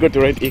closed. We go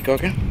to red Ika,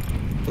 okay?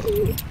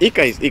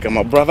 Ika is Ika,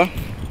 my brother.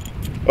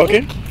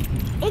 Okay?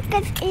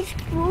 Ika is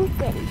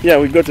broken. Yeah,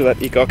 we go to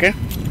that Ika, okay?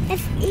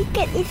 Yes,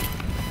 Ika is.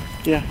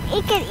 Yeah.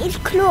 Ika is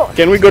closed.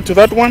 Can we go to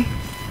that one?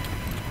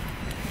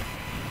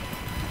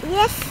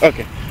 Yes.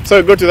 Okay. So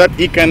we go to that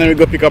Ika and then we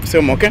go pick up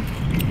Selma, okay?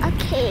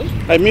 Okay.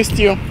 I missed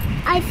you.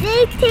 I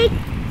say take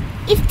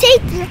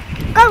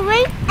go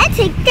away and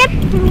take that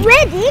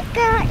red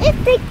Ika. If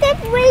take that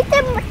red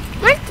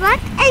one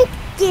and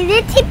give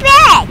it to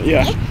back.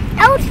 Yeah.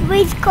 That was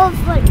really cool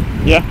fun.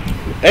 Yeah.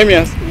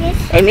 Amias. Yes.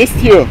 I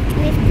missed you.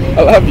 Yes.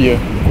 I love you.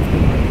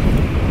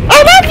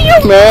 I love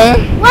you,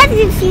 man. What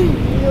did you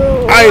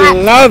do? I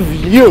love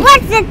you.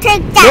 What did you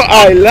take No, that?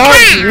 I love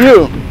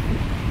you.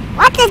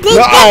 What did you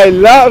No, take? I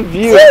love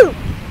you. You.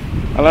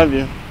 I love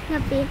you.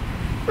 Love you.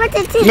 What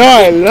did you No,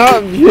 I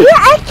love you. Yeah,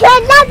 I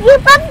can love you,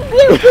 but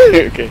you.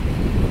 Okay.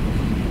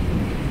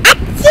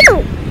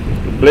 Achoo.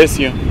 Bless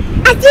you.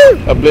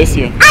 Achoo. I bless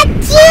you.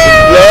 Achoo.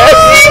 Bless.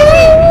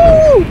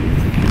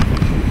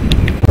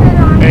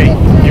 Hey,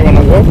 you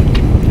wanna walk?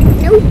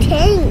 No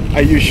thanks.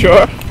 Are you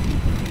sure?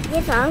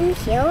 Yes, I'm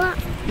sure.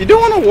 You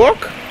don't wanna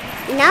walk?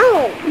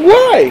 No.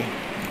 Why?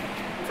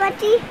 But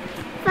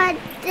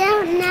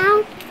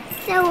now,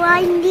 so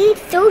I need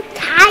so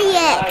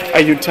tired.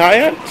 Are you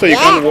tired? So you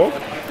can't walk?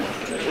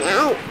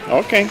 No.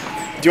 Okay.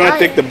 Do you wanna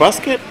take the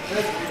basket?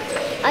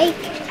 I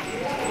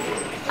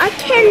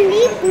can't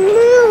leave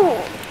move.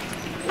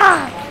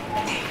 Ah.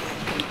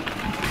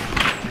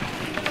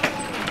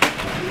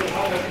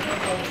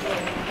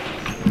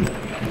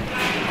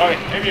 Alright,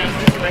 Amias,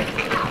 this way.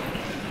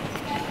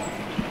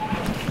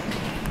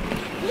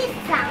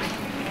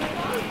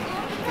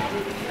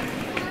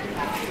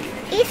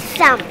 Eat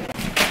some.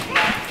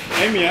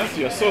 Amias,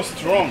 you're so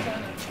strong.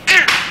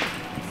 Ah.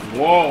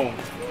 Whoa.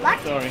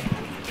 What? Sorry.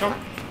 Come.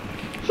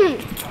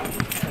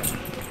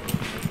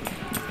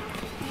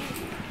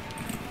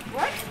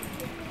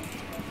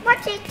 What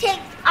do you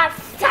think of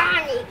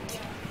Sonic?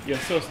 You're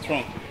so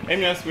strong.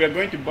 Amias, we are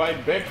going to buy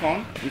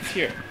bacon. It's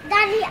here.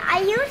 Daddy,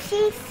 are you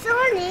see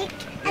Sonic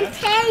and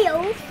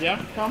Tails? Yeah,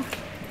 come.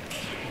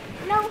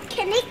 No,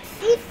 can I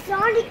see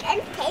Sonic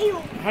and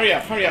Tails? Hurry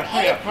up, hurry up,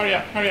 hurry up, hurry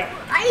up, hurry up.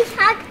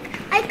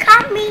 I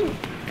coming.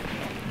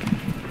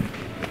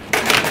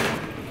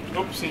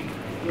 Oopsie.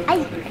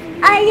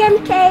 I am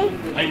okay.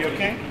 Are you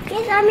okay?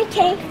 Yes, I'm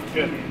okay.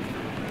 Good.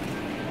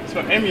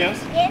 So, Amias,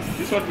 Yes.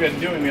 this is what we are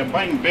doing. We are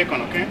buying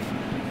bacon, okay?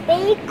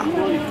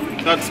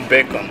 Bacon. That's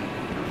bacon.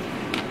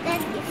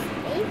 That is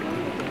bacon.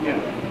 Yeah.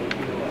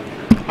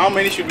 How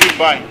many should we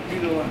buy?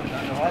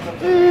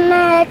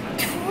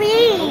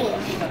 Three.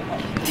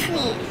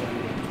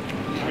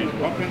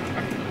 Okay.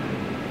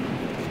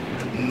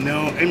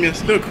 No,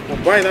 Amias, look.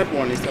 We'll buy that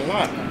one. It's a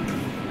lot.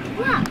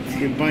 What?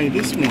 We buy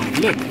this one.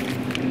 Look.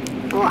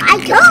 Oh, I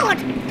told.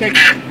 Take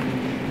it.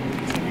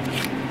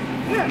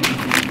 Yeah.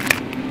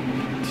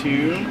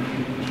 2,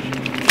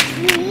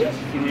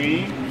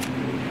 3,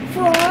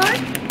 4,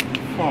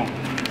 4.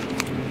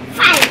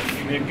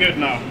 5. You're good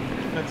now.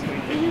 That's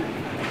okay.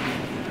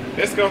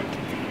 Let's go.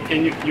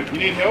 Can you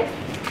need help?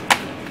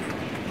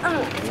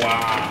 Oh.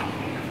 Wow.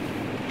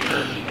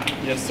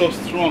 You're so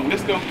strong.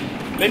 Let's go.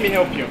 Let me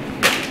help you.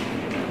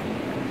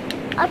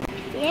 Up.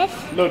 Yes.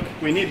 Look,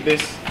 we need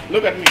this.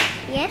 Look at me.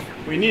 Yes.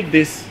 We need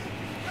this.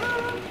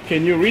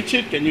 Can you reach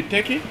it? Can you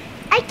take it?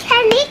 I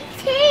cannot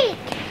take.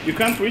 You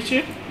can't reach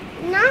it?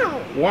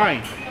 No.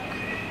 Why?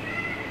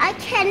 I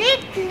cannot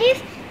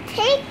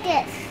take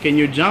this. Can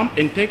you jump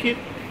and take it?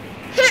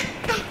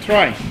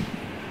 Try.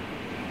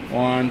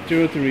 1,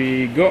 2,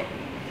 3, go.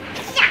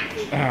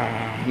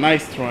 Ah,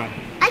 nice try.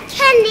 I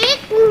cannot.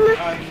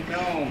 I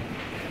know.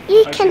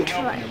 You I can help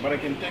try. you, but I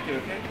can take it,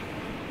 okay?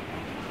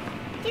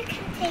 You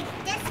can take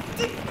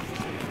this.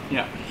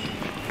 Yeah.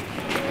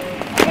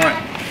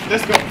 Alright,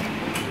 let's go.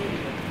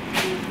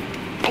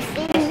 I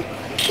think.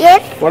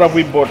 Yes. What have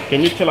we bought?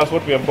 Can you tell us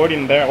what we have bought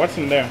in there? What's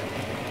in there?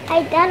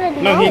 I don't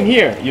know. No, in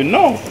here. You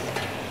know.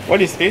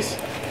 What is this?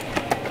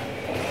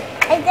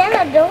 I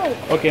don't know.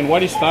 Okay, and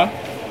what is that?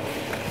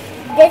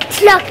 The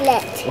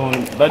chocolate. Oh,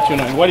 that you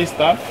know. And what is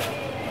that?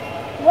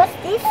 What's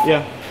this?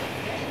 Yeah.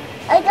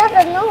 I don't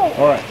know.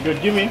 Alright,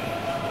 good. Give me.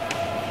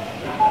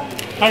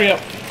 Hurry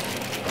up.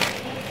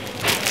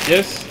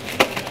 Yes.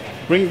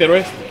 Bring the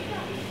rest.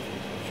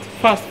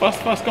 Fast, fast,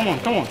 fast. Come on,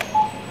 come on.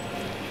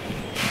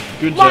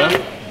 Good job.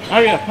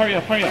 Hurry up, hurry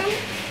up, hurry up.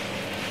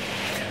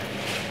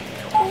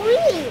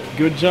 3.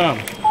 Good job.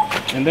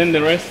 And then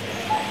the rest.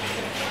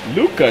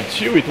 Look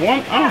at you with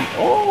one arm.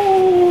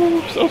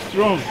 Oh, so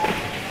strong.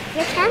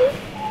 You can?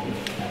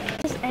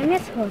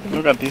 Emma's holding.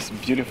 Look at this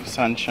beautiful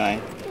sunshine.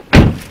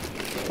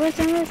 What's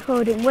Emma's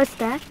holding? What's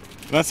that?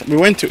 We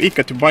went to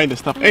Ika to buy the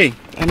stuff. Hey,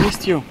 I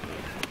missed you.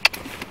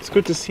 It's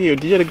good to see you.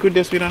 Did you have a good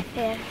day, sweetheart?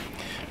 Yeah.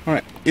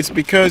 Alright, it's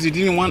because you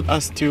didn't want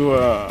us to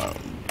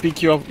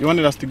pick you up. You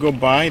wanted us to go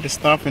buy the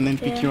stuff and then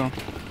pick you up.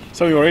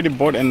 So we already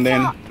bought and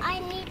then... So I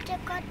need to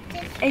go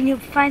to... And you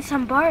find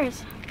some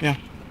bars. Yeah.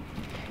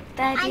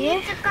 I Daddy?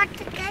 need to go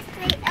to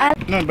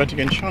get No, but you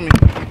can show me.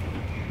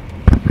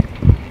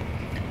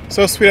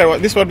 So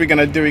sweetheart, this is what we're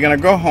gonna do. We're gonna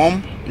go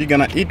home. You're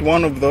gonna eat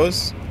one of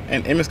those,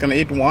 and Emma's gonna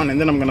eat one, and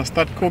then I'm gonna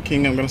start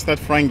cooking. I'm gonna start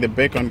frying the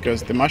bacon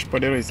because the mashed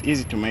potato is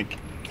easy to make.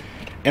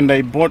 And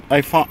a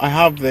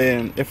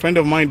friend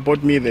of mine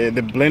bought me the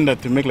blender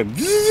to make like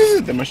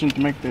the machine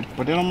to make the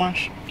potato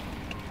mash.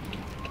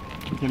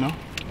 You know?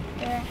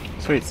 Yeah.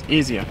 So it's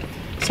easier.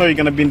 So you're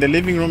gonna be in the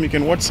living room. You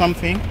can watch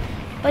something.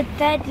 But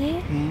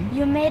Daddy,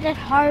 you made it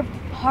hard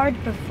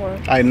before.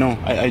 I know.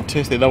 I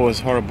tasted. That was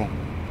horrible.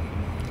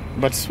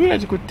 But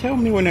sweetheart, you could tell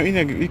me when you're in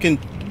there. You can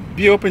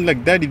be open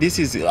like, Daddy, this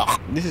is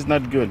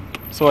not good.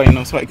 So I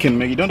know. So I can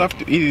make. You don't have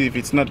to eat it if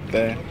it's not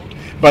there.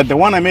 But the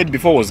one I made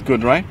before was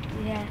good, right?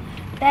 Yeah.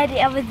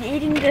 Daddy, I was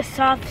eating the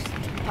soft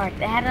part.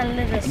 They had a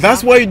little.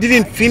 That's why you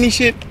didn't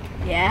finish it.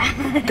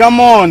 Yeah. Come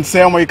on,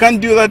 Selma. You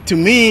can't do that to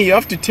me. You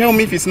have to tell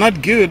me if it's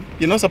not good.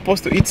 You're not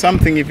supposed to eat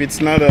something if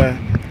it's not a.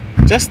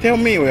 Just tell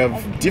me. We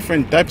have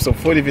different types of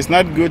food. If it's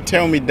not good,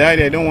 tell me,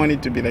 Daddy. I don't want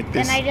it to be like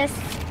this. And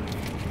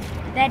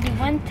Daddy,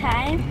 one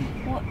time.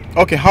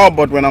 Okay, how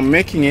about when I'm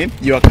making it,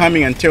 you are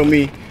coming and tell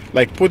me,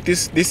 like, put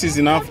this is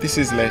enough, this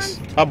is less.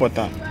 How about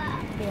that?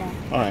 Yeah.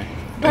 Alright.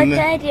 But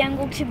Daddy, I'm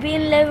going to be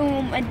in the living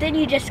room, and then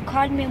you just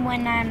call me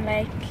when I'm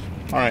like.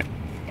 Alright,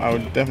 I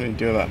would definitely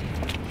do that.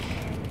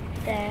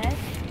 Dad.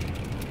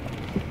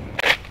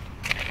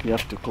 You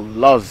have to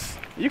close.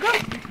 You got.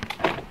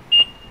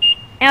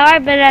 Am I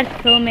better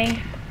at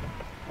filming?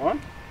 What?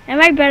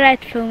 Am I better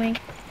at filming?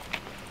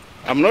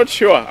 I'm not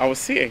sure. I will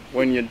see it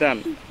when you're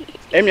done.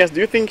 Emias,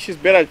 do you think she's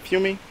better at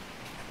filming?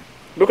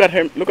 Look at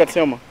her. Look at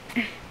Selma.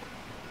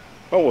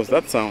 What was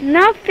that sound?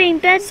 Nothing.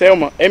 That's.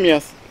 Selma,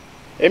 Emias.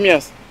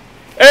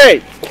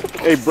 Hey!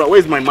 Hey, bro,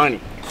 where's my money?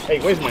 Hey,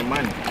 where's my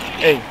money?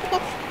 Hey,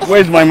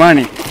 where's my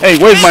money? Hey,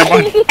 where's my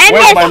money?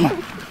 Where's my money?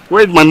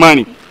 Where's my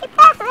money?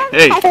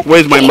 Hey,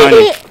 where's my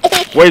money?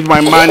 Where's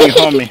my money,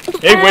 homie?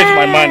 Hey, where's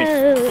my money?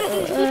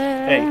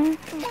 Hey.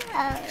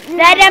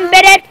 Dad, I'm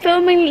better at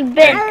filming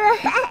than.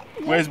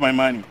 Where's my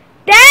money?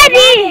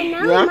 Daddy!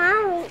 Yeah?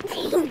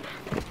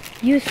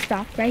 You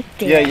stop right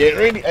there. Yeah,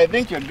 really. I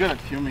think you're good at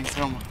filming,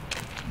 Selma.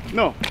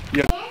 No,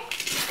 yeah.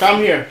 Come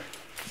here.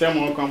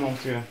 Selma, welcome home,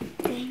 sweetheart.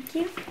 Thank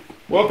you.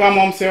 Welcome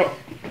home, Selma.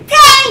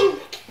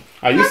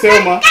 Are you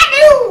Selma?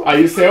 Are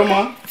you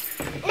Selma?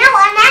 No,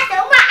 I'm not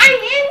Selma. I'm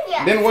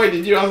India. Then why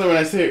did you answer when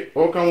I say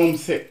welcome home?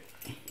 Say.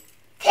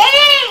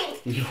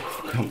 Thanks. You're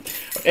welcome.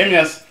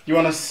 Emias, you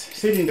wanna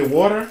sit in the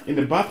water, in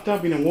the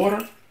bathtub, in the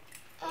water?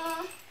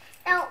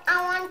 No,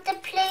 I want the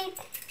plate.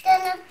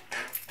 Then a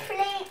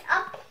plate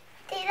up.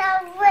 Then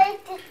I'll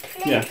wait the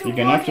plate. Yeah, you're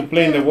gonna have to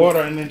play in the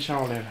water and then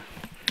shower later.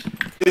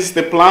 This is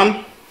the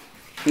plan.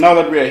 Now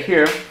that we are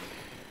here,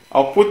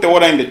 I'll put the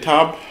water in the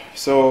tub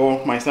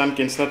so my son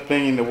can start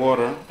playing in the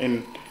water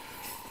and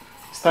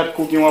start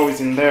cooking while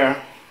he's in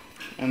there.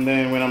 And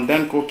then when I'm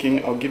done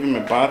cooking, I'll give him a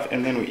bath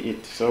and then we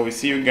eat. So we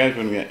see you guys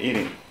when we are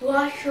eating.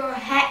 Wash your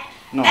hair.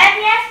 No.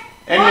 Emias,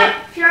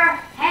 wash your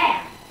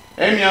hair.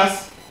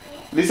 Emias,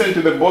 listen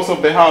to the boss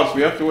of the house.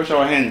 We have to wash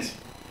our hands.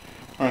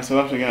 Alright, so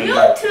that's what we're gonna do.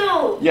 You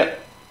too. Yeah.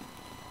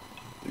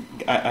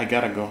 I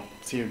gotta go.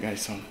 See you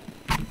guys soon.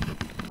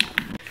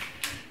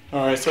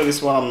 Alright, so this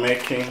is what I'm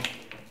making.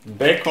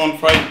 Bacon,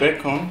 fried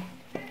bacon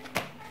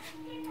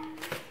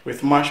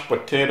with mashed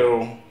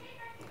potato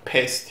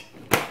paste.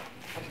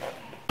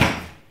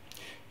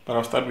 But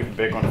I'll start with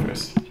bacon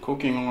first.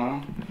 Cooking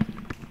oil,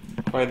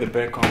 fry the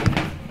bacon,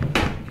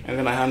 and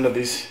then I handle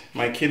this.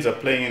 My kids are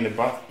playing in the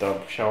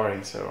bathtub,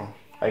 showering, so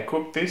I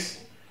cook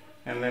this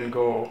and then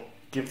go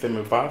give them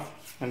a bath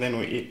and then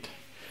we eat.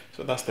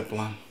 So that's the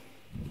plan.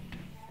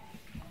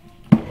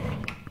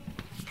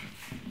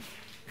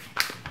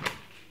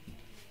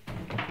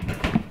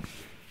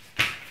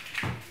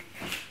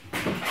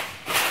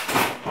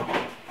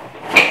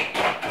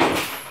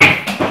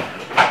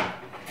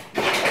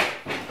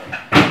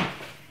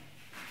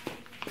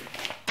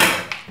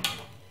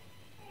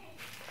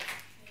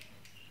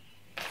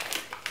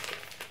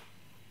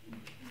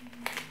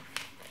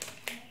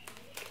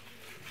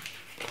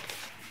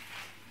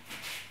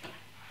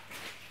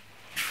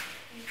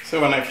 So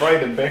when I fry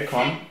the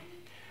bacon,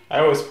 I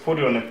always put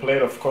it on a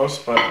plate, of course,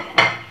 but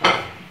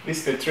this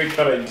is the trick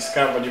that I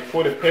discovered. You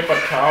put a paper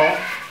towel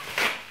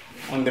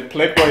on the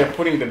plate while you're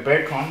putting the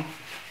bacon,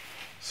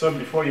 so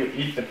before you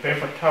eat, the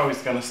paper towel is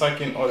gonna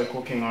suck in all the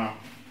cooking oil.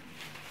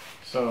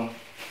 So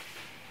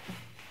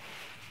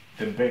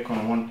the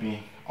bacon won't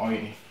be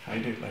oily. I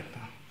do it like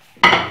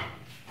that.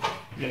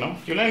 You know,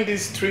 you learn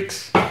these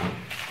tricks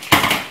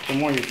the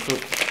more you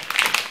cook.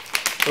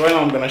 So right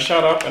now I'm gonna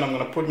shut up and I'm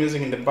gonna put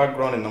music in the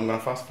background and I'm gonna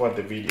fast forward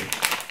the video.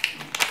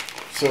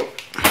 So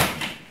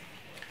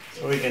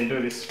we can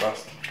do this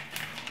fast.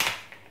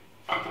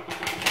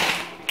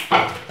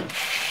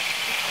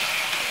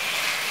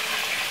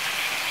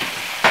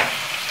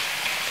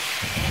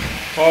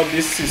 While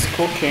this is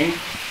cooking,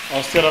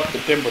 I'll set up the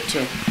table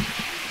too.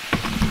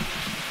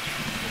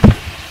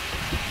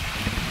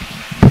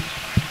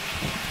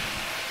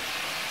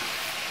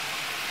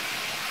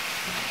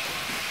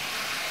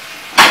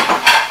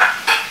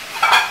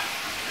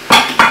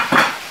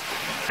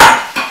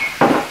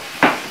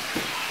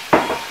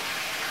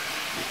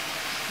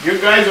 You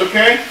guys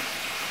okay?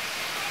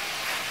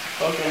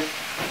 Okay.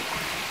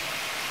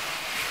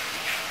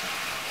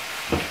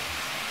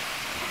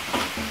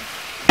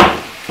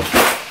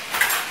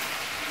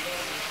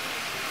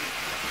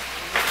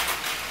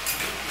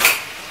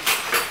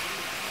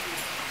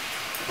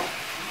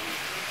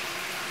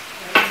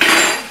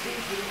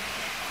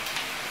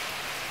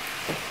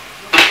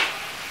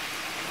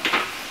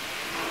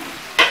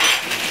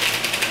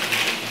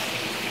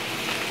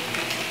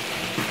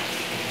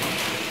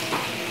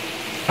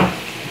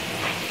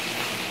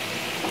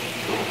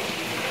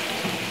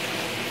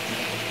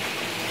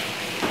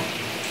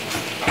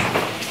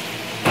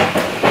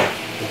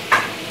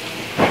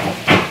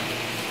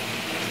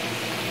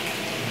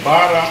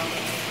 Butter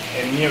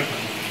and milk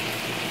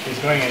is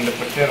going in the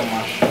potato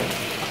mash.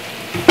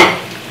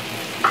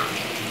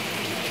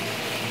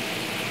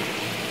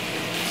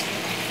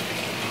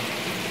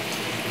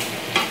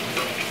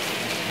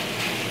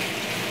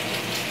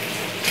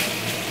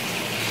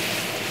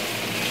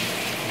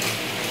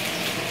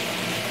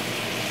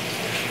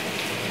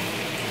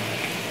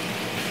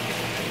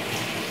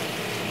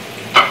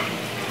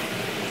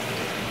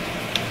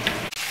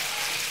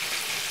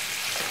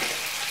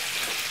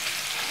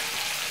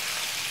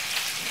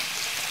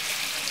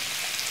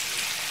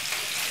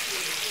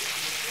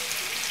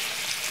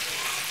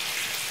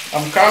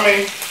 I'm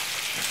coming.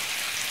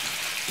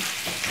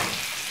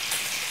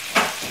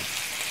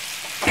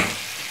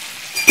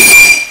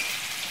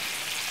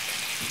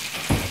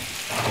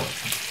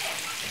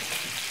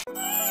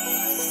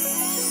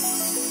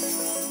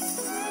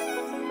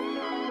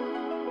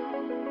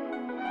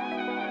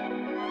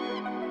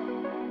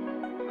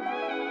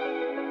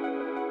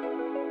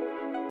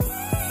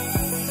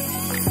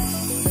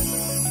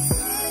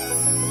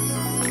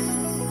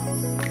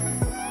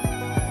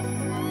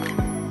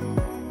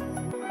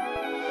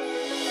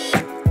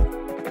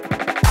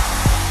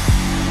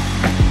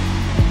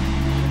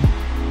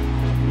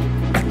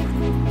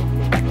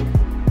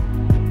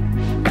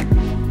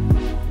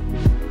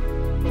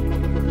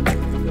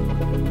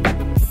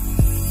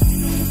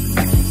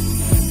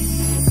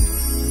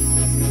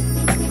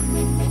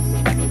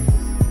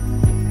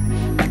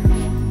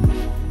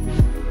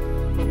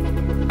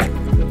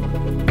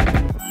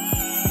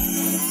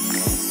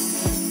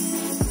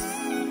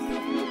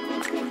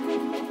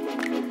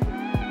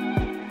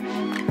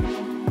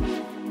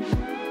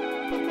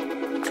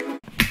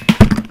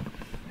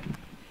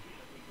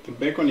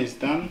 Bacon is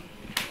done.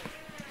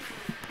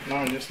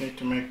 Now I just need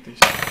to make this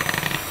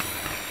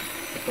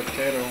the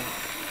potato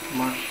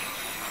mash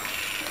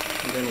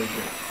and then we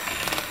go.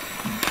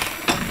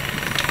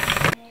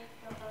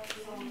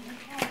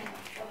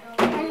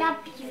 I love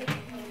you.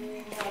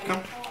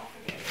 Come.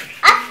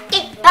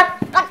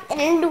 Up, up,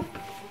 and look.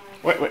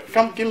 Wait, come.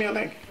 Come, give me a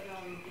leg.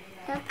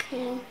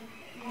 Okay.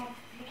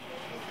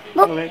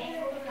 A leg.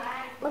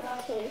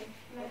 Okay.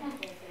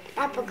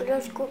 Papa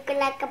goes cooking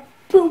like a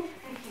poop.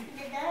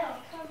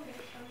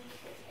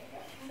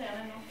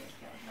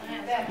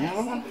 The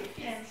other one.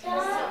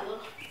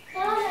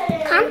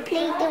 Can't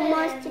play the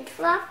monster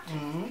truck.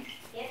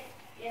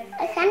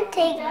 I can't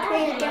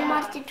play the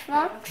monster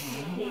trucks.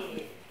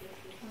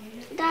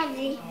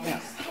 Daddy,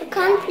 I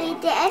can't play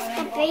the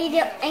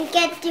excavator and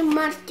get the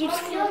monster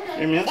truck.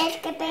 Amy,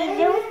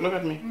 Excavator. look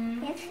at me.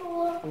 Yes.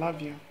 I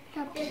love you.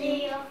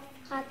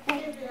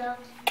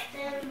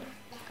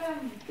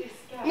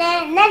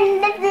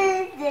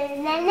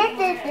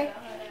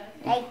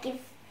 Like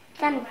it's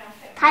some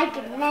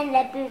tiger. You're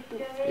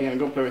gonna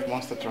go play with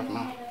monster truck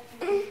now.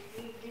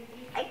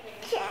 I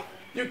can't.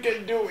 You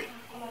can do it.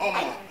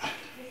 Oh.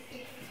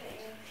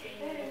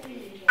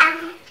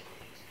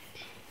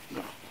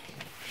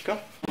 Go.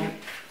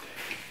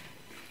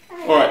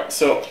 Alright,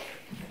 so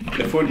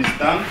the food is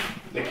done.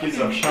 The kids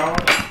have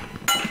showered.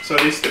 So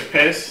this is the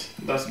paste.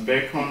 That's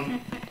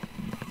bacon.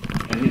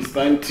 And it's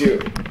time to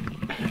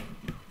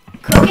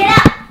Cook it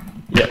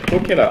up.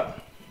 cook it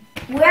up.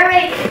 We're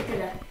ready to cook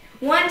it up.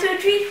 1, 2,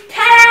 3,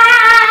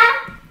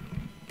 ta-da!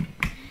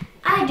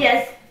 I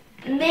just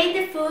made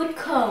the food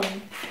cold.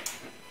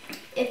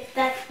 If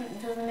that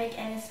doesn't make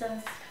any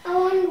sense, I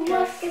want to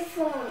watch the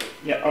phone.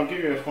 Yeah, I'll give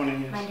you a phone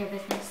in here. mind your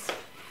business.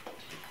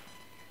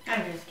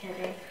 I'm just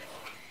kidding.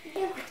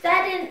 If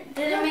that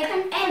didn't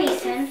make any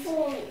sense,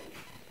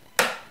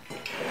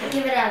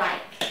 give it a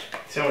like.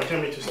 So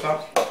tell me to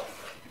stop.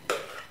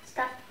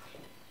 Stop.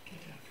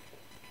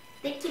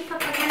 Thank you,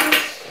 Papa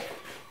Guys.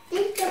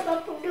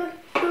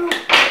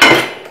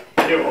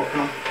 You're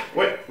welcome.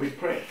 Wait, we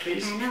pray,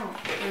 please. I know.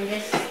 I'm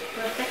just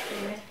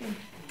perfecting this.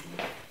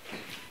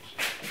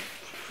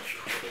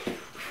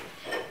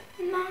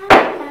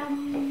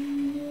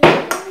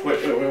 Wait.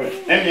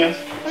 Emias,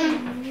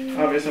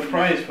 I have a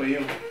surprise for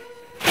you.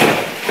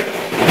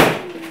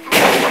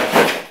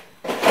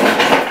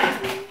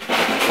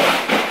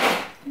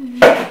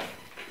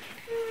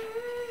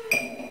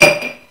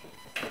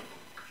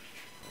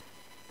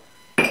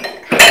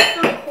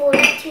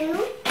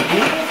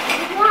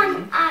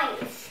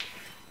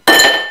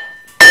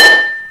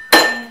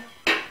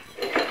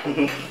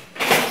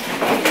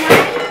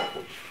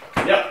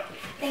 Yep.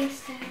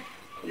 Thanks, Dad.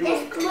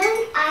 There's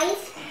one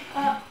ice.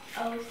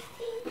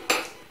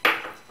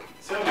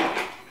 So,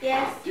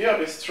 Yes. do you have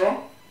a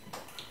straw?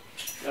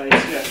 Yeah, you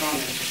see, I found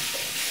it.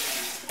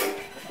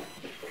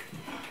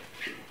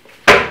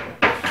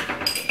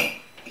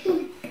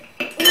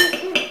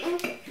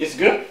 It's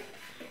good?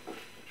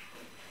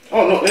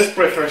 Oh no, let's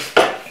pray first.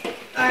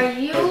 Are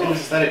you? I was going to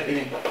start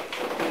eating.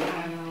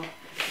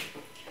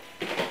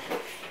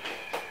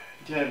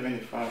 Dear Heavenly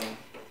Father,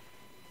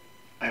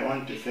 I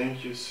want to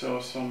thank you so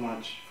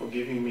much for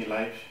giving me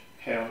life,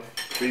 health,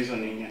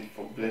 reasoning, and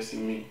for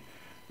blessing me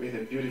with a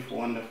beautiful,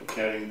 wonderful,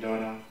 caring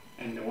daughter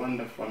and a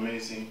wonderful,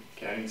 amazing,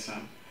 caring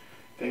son.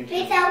 Thank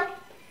you. Peace out.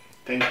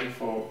 Thank you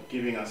for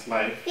giving us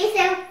life. Peace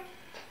out.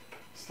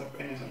 Stop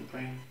any I'm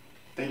praying.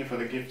 Thank you for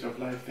the gift of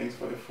life. Thanks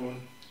for the food.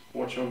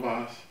 Watch over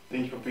us.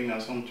 Thank you for bringing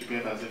us home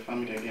together as a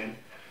family again.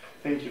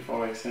 Thank you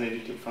for our extended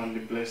YouTube family.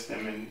 Bless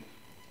them and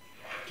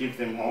give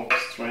them hope,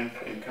 strength,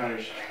 and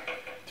courage.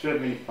 Through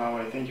Heavenly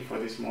Power, I thank you for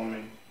this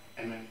moment.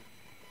 Amen.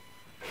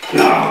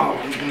 No!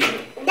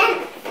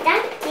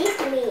 Don't tease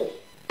me.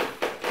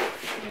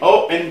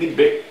 Oh, and the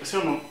bacon.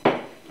 So no.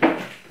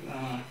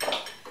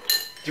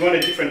 Do you want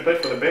a different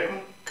plate for the bacon?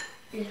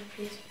 Yes,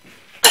 please.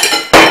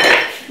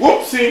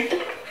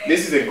 Whoopsie!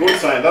 This is a good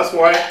sign. That's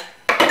why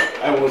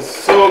I was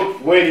so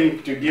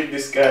waiting to give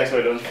this guy so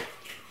I don't.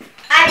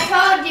 I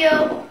told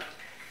you.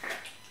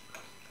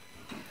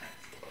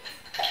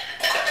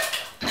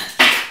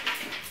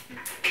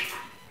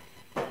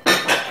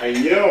 I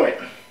knew it.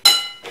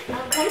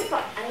 I'll come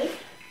for ice.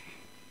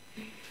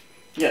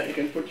 Yeah, you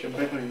can put your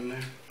bacon in there.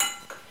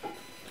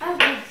 Oh,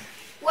 nice.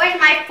 Where's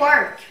my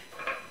fork?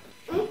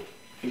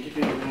 And give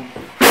it a room.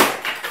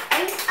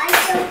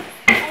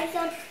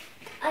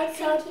 I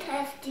saw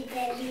tasty,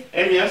 baby.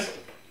 Emias,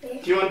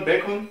 do you want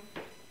bacon?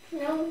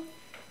 No.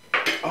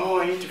 Oh,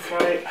 I need to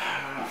fry it.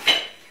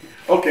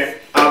 Okay,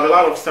 I have a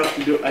lot of stuff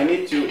to do. I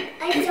need to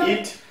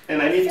eat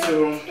and I need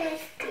to.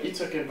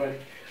 It's okay, buddy.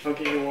 I'll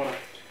give you water.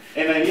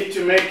 And I need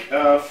to make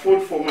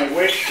food for my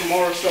work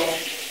tomorrow, so.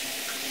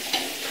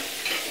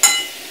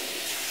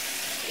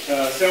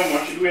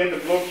 Selma, should we end the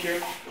vlog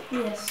here?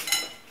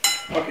 Yes.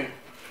 Okay.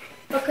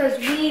 Because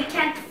we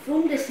can't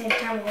film the same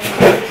time.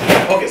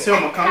 Okay,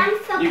 Selma,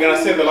 come. You're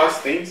gonna say the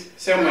last things.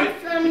 Selma,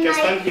 you can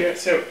stand here.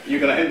 So you're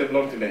gonna end the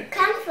vlog today.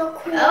 Come for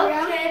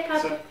cola. Okay,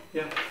 Papa. So,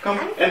 yeah, come,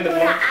 Come end the for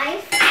vlog.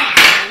 ice.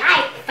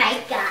 I like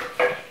Vega.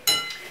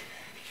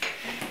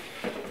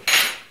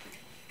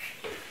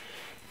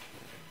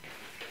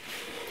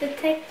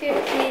 Detective,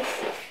 please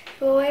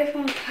go away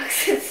from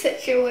toxic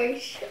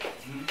situation.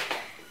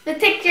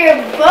 Detect your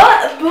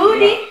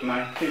booty.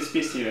 No, please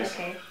be serious.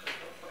 Okay.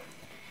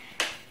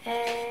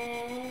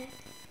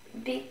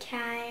 Be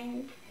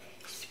kind.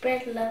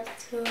 Spread love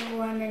to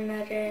one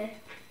another.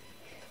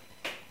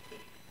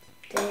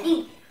 Thank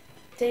you,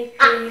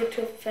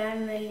 YouTube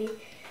family,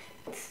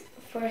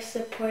 for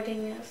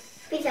supporting us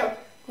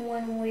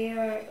when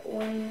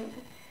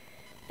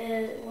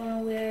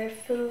we're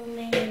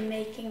filming and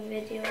making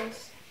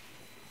videos.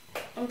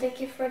 And thank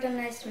you for the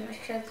nice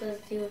messages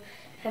you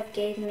have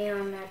gave me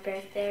on my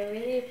birthday. I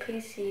really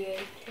appreciate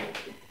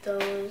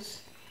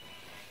those.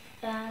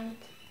 And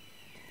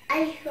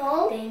I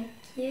hope. thank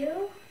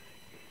you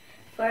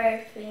for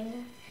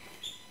everything.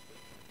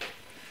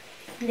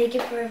 Thank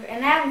you for everything.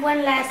 And I have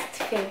one last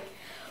thing.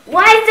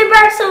 Why is the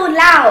bird so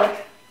loud?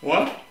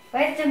 What?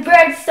 Why is the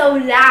bird so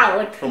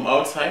loud? From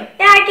outside?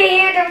 Yeah, I can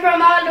hear them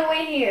from all the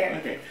way here.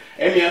 Okay.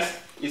 Emias,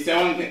 is there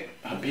one thing?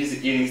 I'm busy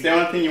eating. Is there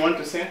one thing you want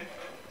to say?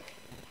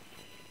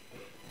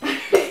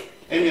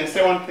 Emias,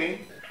 say one thing.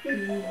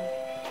 You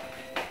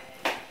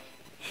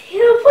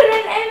put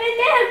an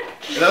M&M.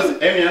 That's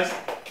Emias.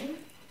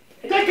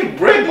 Take a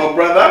break, my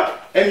brother.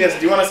 Emias,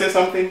 do you want to say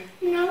something?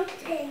 No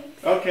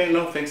thanks. Okay,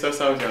 no thanks. That's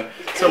how it's going.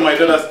 So my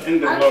daughter's in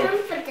the I'll vlog.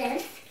 come for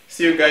this.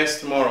 See you guys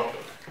tomorrow.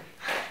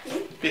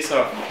 Peace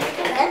out.